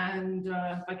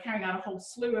 By carrying out a whole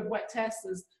slew of wet tests,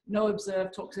 there's no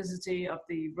observed toxicity of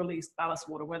the released ballast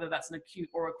water, whether that's an acute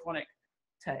or a chronic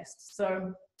test.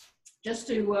 So just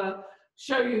to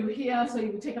show you here, so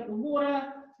you would take up the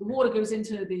water goes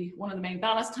into one of the main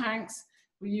ballast tanks.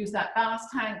 We use that ballast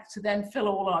tank to then fill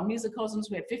all our mesocosms.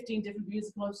 We have 15 different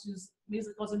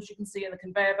mesocosms you can see in the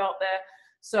conveyor belt there.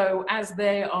 So as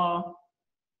they are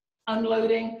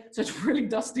unloading, so it's really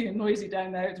dusty and noisy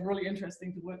down there. It's really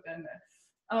interesting to work down there.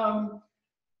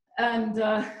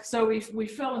 So we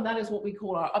fill, and that is what we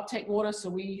call our uptake water. So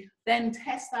we then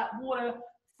test that water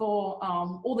for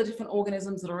all the different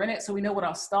organisms that are in it. So we know what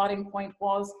our starting point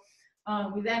was.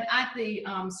 We then add the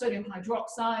sodium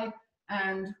hydroxide,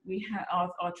 and we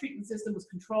our treatment system was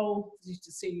controlled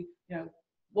to see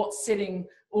what sitting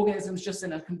organisms just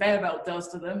in a conveyor belt does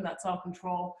to them. That's our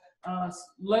control.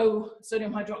 Low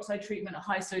sodium hydroxide treatment, a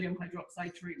high sodium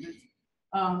hydroxide treatment.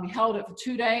 We held it for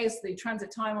 2 days. The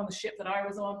transit time on the ship that I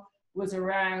was on was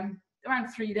around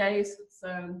 3 days.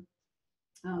 So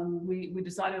we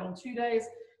decided on 2 days.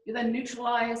 You then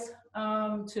neutralize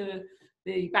back to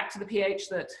the pH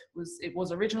that it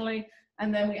was originally,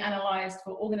 and then we analyzed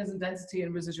for organism density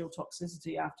and residual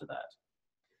toxicity after that.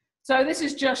 So this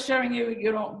is just showing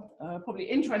you're not probably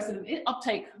interested in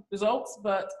uptake results,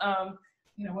 but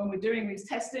when we're doing these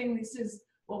testing, this is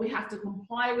what we have to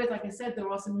comply with. Like I said, there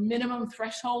are some minimum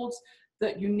thresholds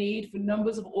that you need for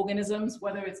numbers of organisms,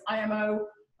 whether it's IMO,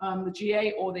 the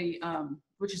GA, or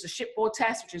which is a shipboard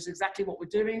test, which is exactly what we're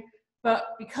doing.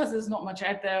 But because there's not much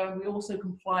out there, we also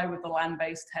comply with the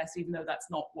land-based test, even though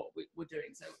that's not what we're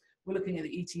doing. So we're looking at the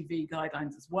ETV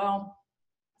guidelines as well.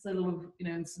 So a little,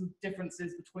 some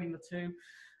differences between the two.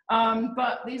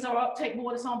 But these are uptake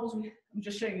water samples. I'm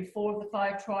just showing you 4 of the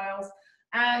 5 trials.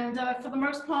 And for the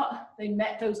most part, they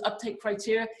met those uptake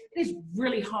criteria. It is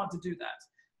really hard to do that,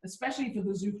 especially for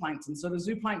the zooplankton. So the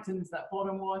zooplankton is that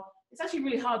bottom one. It's actually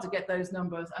really hard to get those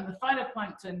numbers, and the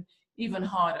phytoplankton even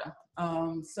harder.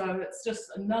 So it's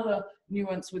just another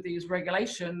nuance with these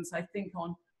regulations. I think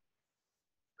on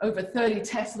over 30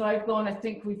 tests that I've gone, I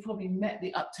think we've probably met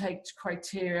the uptake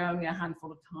criteria only a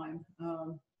handful of times.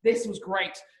 This was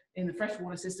great in the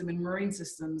freshwater system. In marine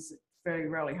systems, it very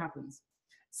rarely happens.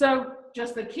 So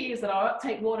just the key is that our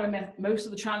uptake water met most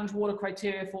of the challenge water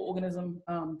criteria for organism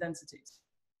densities.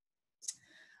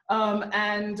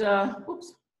 And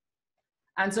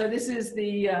so this is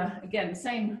again, the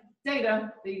same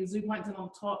data, the zooplankton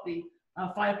on top, the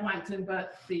phytoplankton,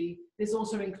 but this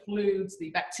also includes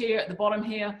the bacteria at the bottom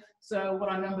here. So what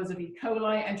are numbers of E.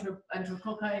 coli,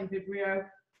 enterococci, and Vibrio.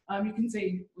 You can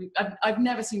see, I've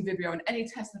never seen Vibrio in any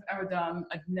test I've ever done.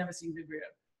 I've never seen Vibrio.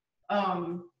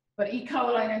 But E.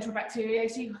 coli and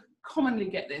Enterobacteriaceae commonly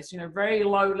get this, very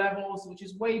low levels, which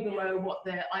is way below what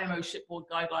their IMO shipboard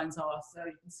guidelines are. So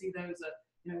you can see those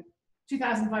are,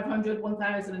 2,500,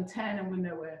 1,010, and we're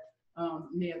nowhere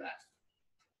near that.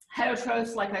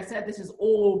 Heterotrophs, like I said, this is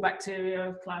all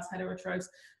bacteria class heterotrophs,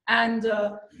 and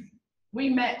we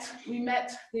met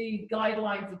the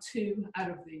guideline for 2 out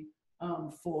of the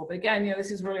 4. But again,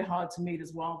 this is really hard to meet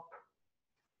as well.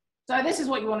 So this is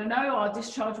what you want to know, our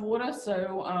discharge water.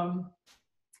 So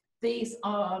these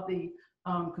are the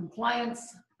compliance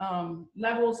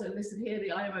levels that are listed here,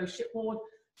 the IMO shipboard.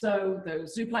 So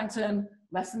those zooplankton,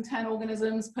 less than 10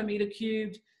 organisms per meter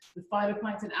cubed. The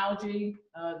phytoplankton algae,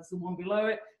 this is the one below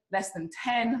it, less than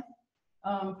 10.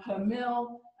 per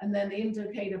mil, and then the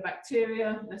indicator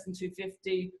bacteria less than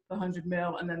 250 per 100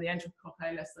 mil, and then the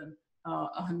enterococci less than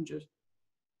 100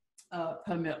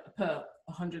 per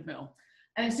 100 mil.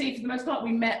 And you see, for the most part,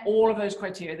 we met all of those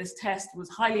criteria. This test was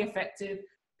highly effective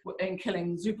in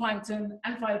killing zooplankton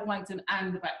and phytoplankton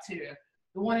and the bacteria.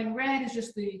 The one in red is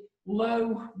just the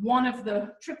low, one of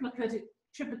the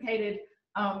triplicated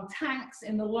tanks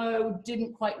in the low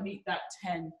didn't quite meet that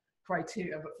 10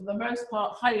 criteria, but for the most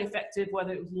part, highly effective,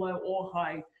 whether it was low or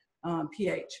high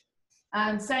pH.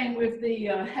 And same with the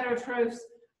heterotrophs,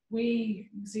 we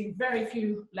see very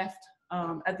few left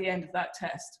at the end of that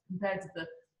test compared to the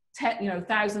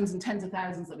thousands and tens of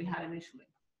thousands that we had initially.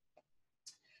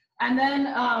 And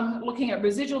then looking at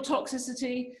residual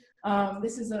toxicity,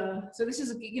 this is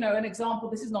an example.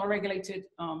 This is not a regulated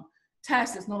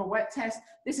test. It's not a wet test.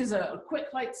 This is a quick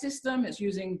light system. It's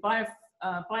using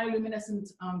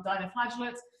bioluminescent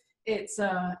dinoflagellates. It's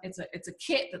a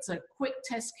kit that's a quick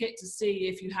test kit to see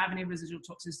if you have any residual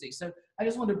toxicity. So I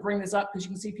just wanted to bring this up because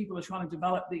you can see people are trying to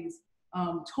develop these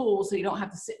tools so you don't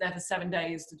have to sit there for 7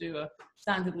 days to do a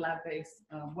standard lab-based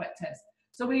wet test.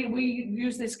 So we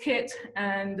use this kit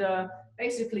and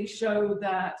basically show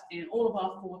that in all of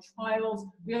our 4 trials,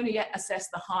 we only yet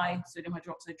assessed the high sodium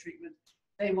hydroxide treatment.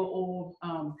 They were all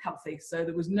healthy, so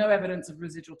there was no evidence of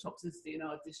residual toxicity in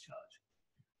our discharge.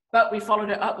 But we followed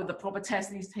it up with the proper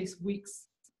test. These take weeks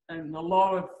and a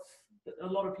lot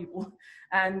of people,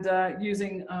 and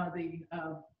using the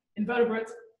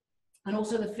invertebrates and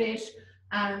also the fish,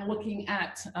 and looking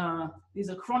at these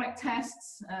are chronic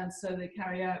tests, and so they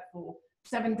carry out for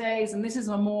 7 days. And this is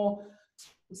a more,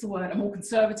 what's the word, a more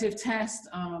conservative test.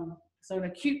 So an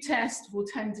acute test will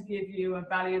tend to give you a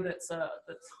value that's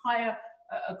higher.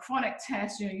 A chronic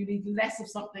test, you need less of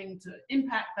something to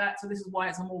impact that. So this is why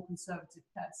it's a more conservative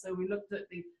test. So we looked at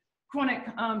the chronic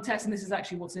test, and this is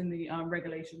actually what's in the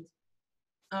regulations,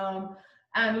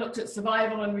 and looked at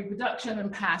survival and reproduction and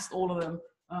passed all of them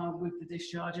with the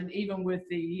discharge, and even with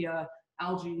the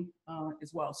algae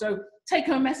as well. So take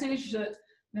home message that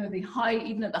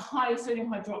even at the high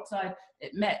sodium hydroxide,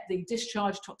 it met the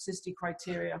discharge toxicity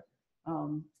criteria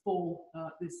for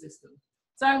this system.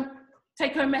 So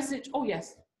take home message. Oh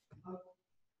yes.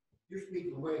 You're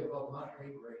speaking way above my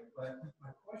pay grade, but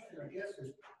my question, I guess,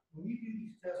 is when you do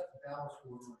these tests of ballast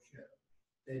water on a ship,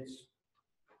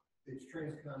 it's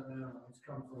transcontinental, it's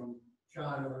come from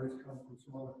China or it's come from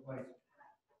some other place.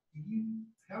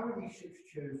 How are these ships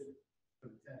chosen for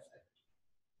the testing?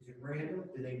 Is it random?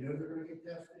 Do they know they're going to get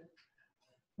tested?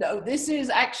 No, this is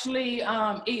actually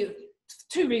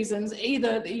 2 reasons.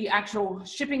 Either the actual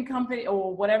shipping company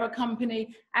or whatever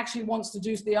company actually wants to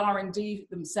do the R&D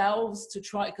themselves to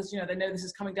try, because they know this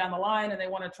is coming down the line and they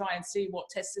want to try and see what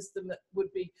test system that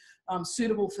would be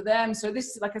suitable for them. So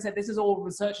this, like I said, this is all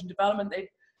research and development.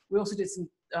 We also did some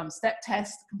step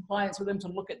test compliance with them to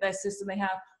look at their system they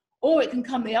have. Or it can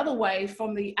come the other way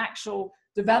from the actual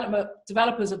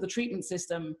developers of the treatment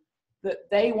system, that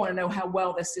they want to know how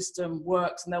well their system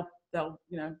works, and they'll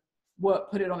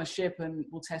put it on a ship and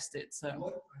we'll test it. So I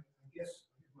guess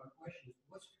my question is,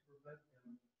 what's to prevent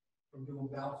them from doing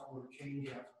ballast water change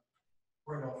out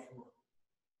right offshore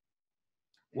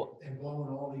and blowing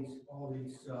all these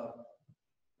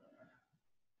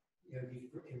these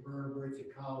invertebrates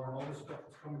and cholera and all this stuff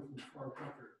that's coming from the far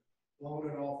country, blowing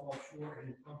it off offshore and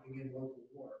then pumping in local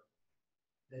water?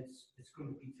 It's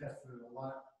going to be tested a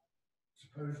lot,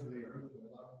 supposedly, or hopefully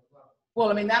a lot. Well,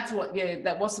 I mean, that's what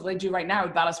they do right now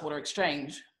with ballast water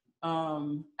exchange.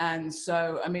 And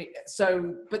so, I mean,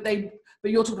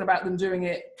 but you're talking about them doing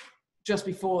it just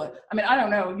before. I mean, I don't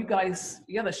know, you guys,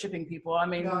 the other shipping people, I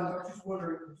mean. No, I'm just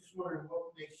wondering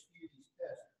what makes you these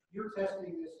tests. You're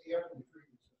testing this after the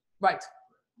treatment system. Right.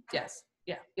 Yes.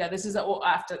 Yeah. This is all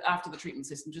after the treatment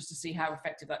system, just to see how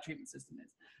effective that treatment system is.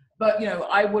 But,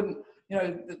 I wouldn't,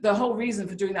 the whole reason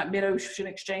for doing that mid-ocean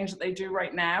exchange that they do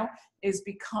right now is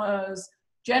because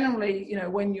generally,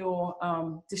 when you're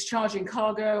discharging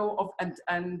cargo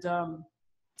and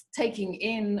taking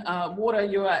in water,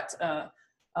 you're at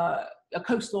a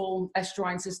coastal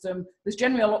estuarine system. There's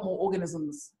generally a lot more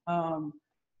organisms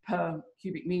per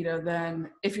cubic meter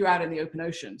than if you're out in the open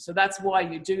ocean. So that's why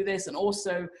you do this. And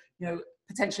also,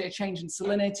 potentially a change in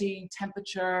salinity,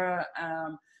 temperature,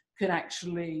 could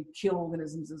actually kill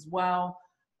organisms as well.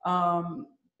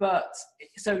 But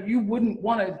so you wouldn't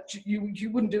you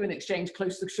wouldn't do an exchange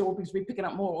close to shore because we're picking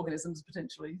up more organisms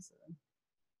potentially. So.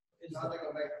 It's not going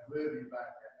to make a movie back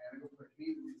there, man. We'll put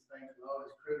heat in these things and all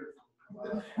these critters.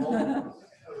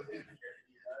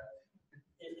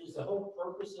 Is the whole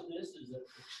purpose of this is an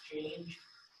exchange,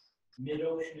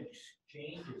 mid-ocean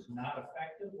exchange is not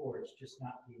effective, or it's just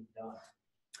not being done?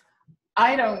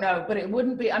 I don't know, but it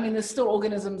wouldn't be. I mean, there's still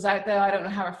organisms out there. I don't know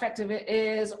how effective it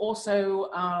is. Also,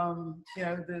 you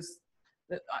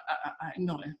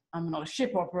know, I'm not a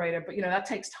ship operator, but you know that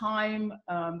takes time.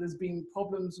 There's been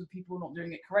problems with people not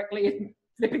doing it correctly and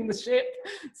flipping the ship.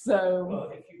 So,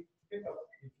 well, if you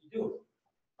do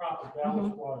a proper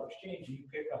ballast water exchange, you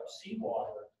pick up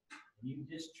seawater and you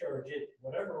discharge it,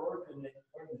 whatever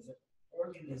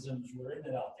organisms were in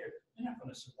it out there, they're not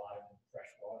going to survive in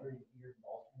fresh water here in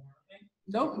Baltimore.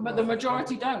 no, but the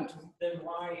majority don't. Then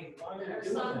why are we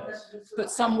doing this?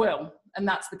 But some will, and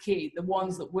that's the key. The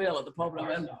ones that will are the problem.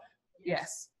 And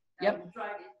yes, yep. We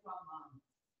tried it from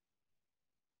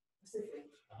Pacific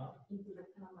into the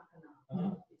Panama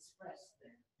Canal. It's fresh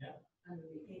there. Yeah. And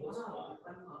we came out of the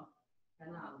Panama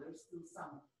Canal. There's still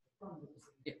some from the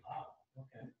Pacific. Yeah.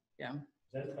 Okay. Yeah.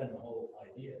 That's been the whole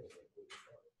idea.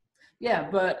 Yeah,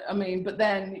 but I mean, but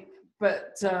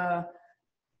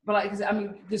like I said, I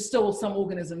mean, there's still some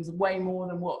organisms way more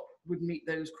than what would meet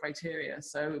those criteria.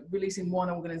 So releasing one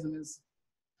organism is.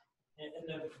 And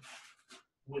then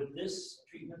would this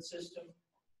treatment system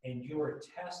and your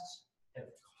tests have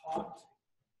caught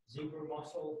zebra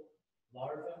mussel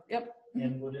larvae? Yep.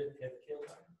 And would it have killed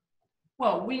them?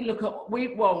 Well, we look at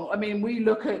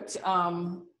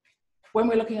when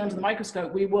we're looking under the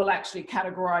microscope, we will actually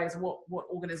categorize what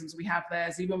organisms we have there.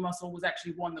 Zebra mussel was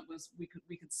actually one that we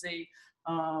could see.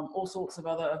 All sorts of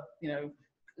other, you know,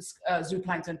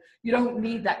 zooplankton. You don't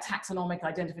need that taxonomic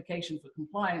identification for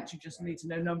compliance. You just need to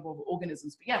know number of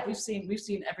organisms. But yeah, we've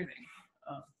seen everything.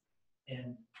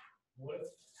 And what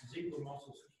if zebra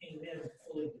mussels came in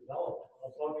fully developed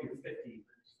above your 50,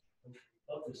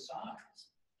 of the size?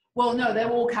 Well, no, they're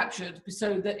all captured.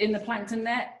 So that in the plankton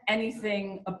net,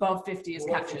 anything above 50 is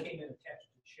captured. If they came in attached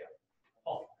to the ship?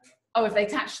 Oh, if they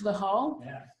attach to the hull?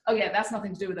 Yeah. Oh yeah, that's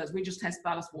nothing to do with us. We just test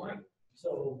ballast water.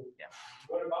 So yeah.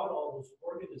 What about all those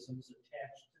organisms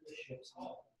attached to the ship's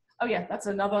hull? Oh yeah, that's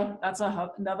another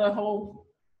whole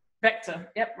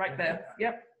vector. Yep, right there.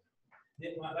 Yep.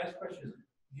 My last question is,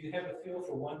 do you have a feel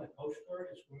for when the Coast Guard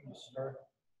is going to start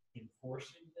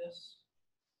enforcing this?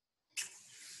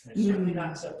 It's certainly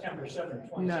not September 7th,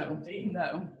 2017.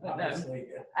 No. Obviously.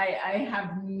 I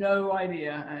have no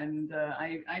idea, and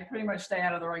I pretty much stay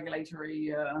out of the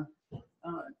regulatory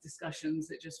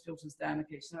discussions. It just filters down.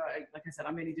 Okay, so like I said,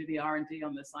 I mainly do the R&D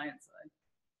on the science side.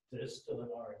 There's still an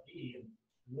R&D, and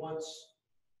once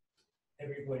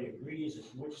everybody agrees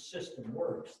as which system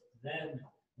works, then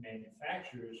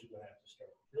manufacturers will have to start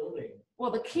building.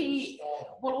 Well, the key.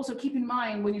 Well, also keep in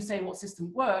mind when you say what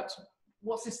system works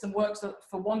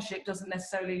for one ship doesn't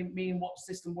necessarily mean what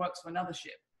system works for another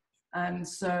ship. And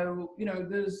so, you know,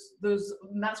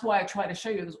 and that's why I try to show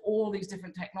you there's all these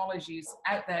different technologies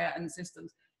out there and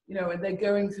systems, you know, and they're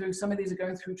going through, some of these are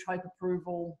going through type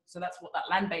approval. So that's what that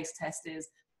land-based test is.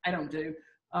 I don't do,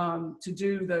 to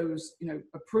do those, you know,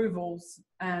 approvals.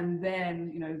 And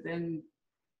then, you know, then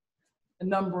a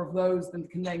number of those then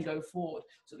can then go forward.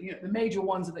 So, you know, the major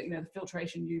ones are the, you know, the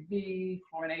filtration, UV,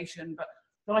 chlorination, but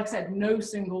like I said, no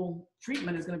single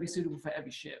treatment is going to be suitable for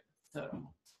every ship. So,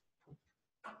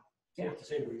 yeah. You have to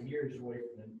say we're years away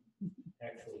from the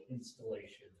actual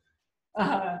installation.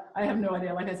 I have no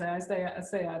idea. Like I said, I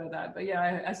stay out of that. But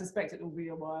yeah, I suspect it will be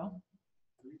a while.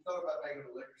 Have you thought about making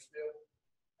a liquor still?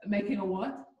 Making a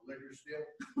what? A liquor still?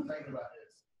 Think about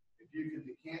this. If you could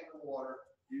decant the water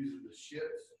using the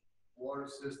ship's water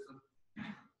system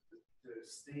to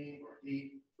steam or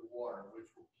heat the water, which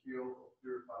will kill or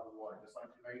purify the water, just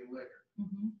like you're making liquor.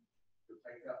 You'll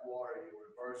take that water, you'll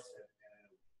reverse it, and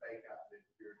it'll take out the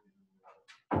impurities in the water.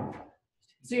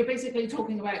 So you're basically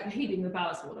talking about heating the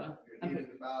ballast water. You're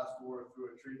heating the ballast water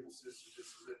through a treatment system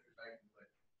just as if you're making liquor.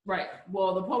 Right.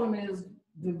 Well, the problem is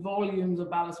the volumes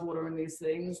of ballast water in these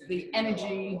things, the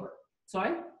energy. Sorry?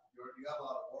 You got a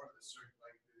lot of water that's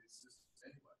circulating through these systems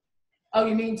anyway. Oh,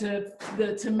 you mean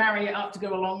to marry it up to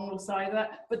go alongside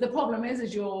that? But the problem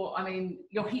is your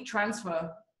heat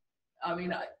transfer. I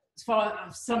mean, as far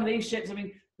as some of these ships, I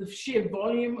mean, the sheer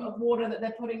volume of water that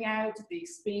they're putting out, the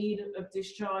speed of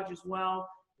discharge as well,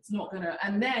 it's not going to,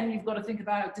 and then you've got to think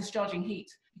about discharging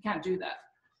heat. You can't do that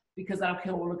because that'll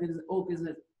kill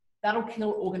organisms. That'll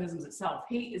kill organisms itself.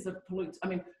 Heat is a pollutant. I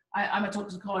mean, I'm a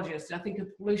toxicologist. I think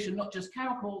of pollution, not just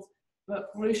chemicals,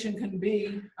 but pollution can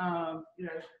be, you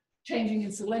know, changing in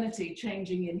salinity,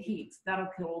 changing in heat. That'll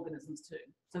kill organisms too.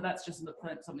 So that's just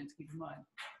something to keep in mind.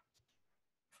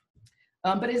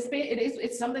 But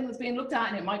it's something that's being looked at,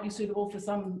 and it might be suitable for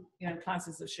some, you know,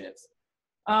 classes of ships.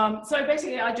 So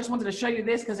basically, I just wanted to show you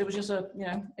this because it was just a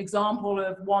example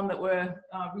of one that we're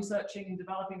researching and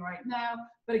developing right now.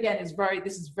 But again,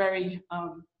 this is very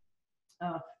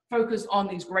focused on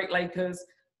these Great Lakers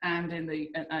and in the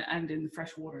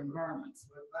freshwater environments.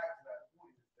 But back to that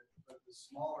point, but the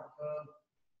smaller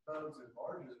tugs and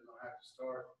barges are going to have to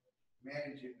start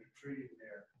managing and treating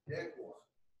their deck water,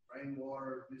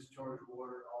 rainwater, discharge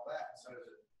water, all that. So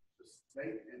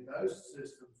and those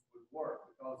systems would work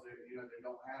because they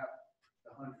don't have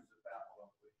the hundreds of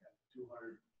thousands,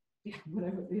 200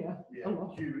 whatever,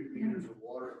 cubic meters of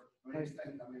water. I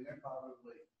mean, they're probably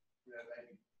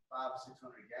maybe 500 to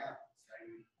 600 gallons.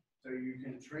 So you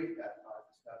can treat that type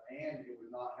of stuff, and it would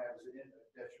not have a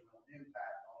detrimental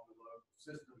impact on the local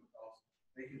system because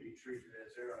they can be treated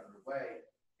as they're underway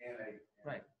in an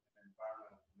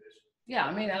environmental condition. Yeah,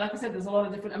 I mean, like I said, there's a lot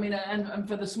of different. I mean, and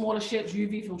for the smaller ships,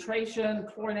 UV filtration,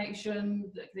 chlorination,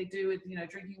 they do with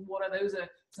drinking water. Those are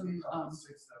some 6, 7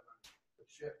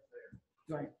 ships there.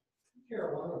 Right.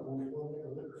 Carolina,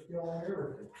 we'll liquor skill on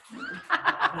everything.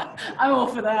 I'm all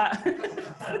for that. If you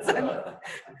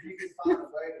can find a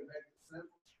way to make it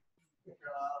simple,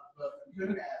 but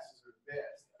good asses are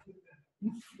best.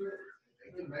 They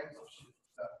can make some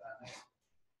stuff down there.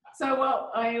 So, well,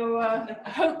 I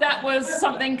hope that was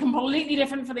something completely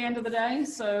different for the end of the day.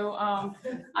 So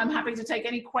I'm happy to take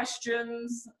any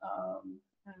questions,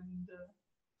 and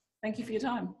thank you for your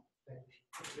time.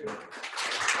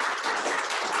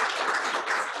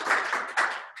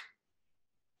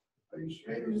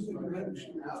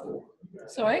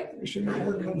 Sorry?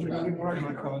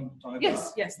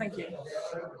 Yes, yes, thank you.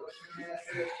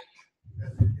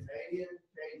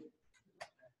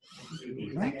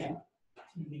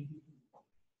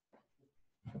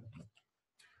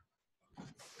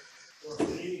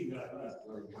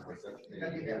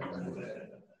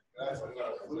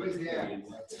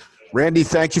 Randy,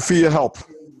 thank you for your help.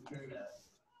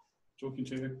 Talking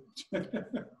to you.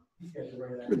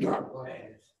 Good job.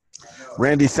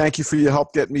 Randy, thank you for your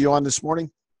help getting me on this morning.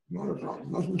 Not a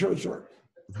problem. Nothing to it, sir.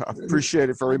 I appreciate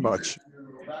it very much.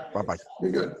 Bye-bye.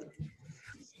 Be good.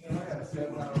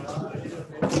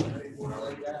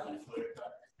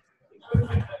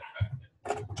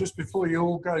 Just before you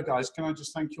all go, guys, can I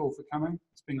just thank you all for coming?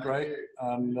 It's been great,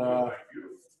 and I'm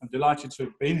delighted to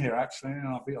have been here actually, and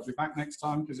I'll be back next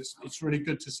time because it's really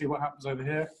good to see what happens over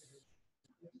here.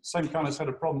 Same kind of set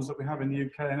of problems that we have in the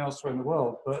UK and elsewhere in the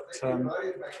world, but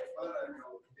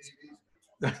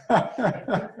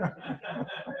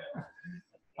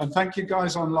and thank you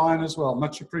guys online as well,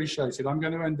 much appreciated. I'm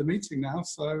going to end the meeting now,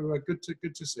 so good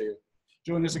to see you.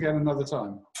 Join us again another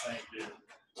time. Thank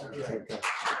you. Okay.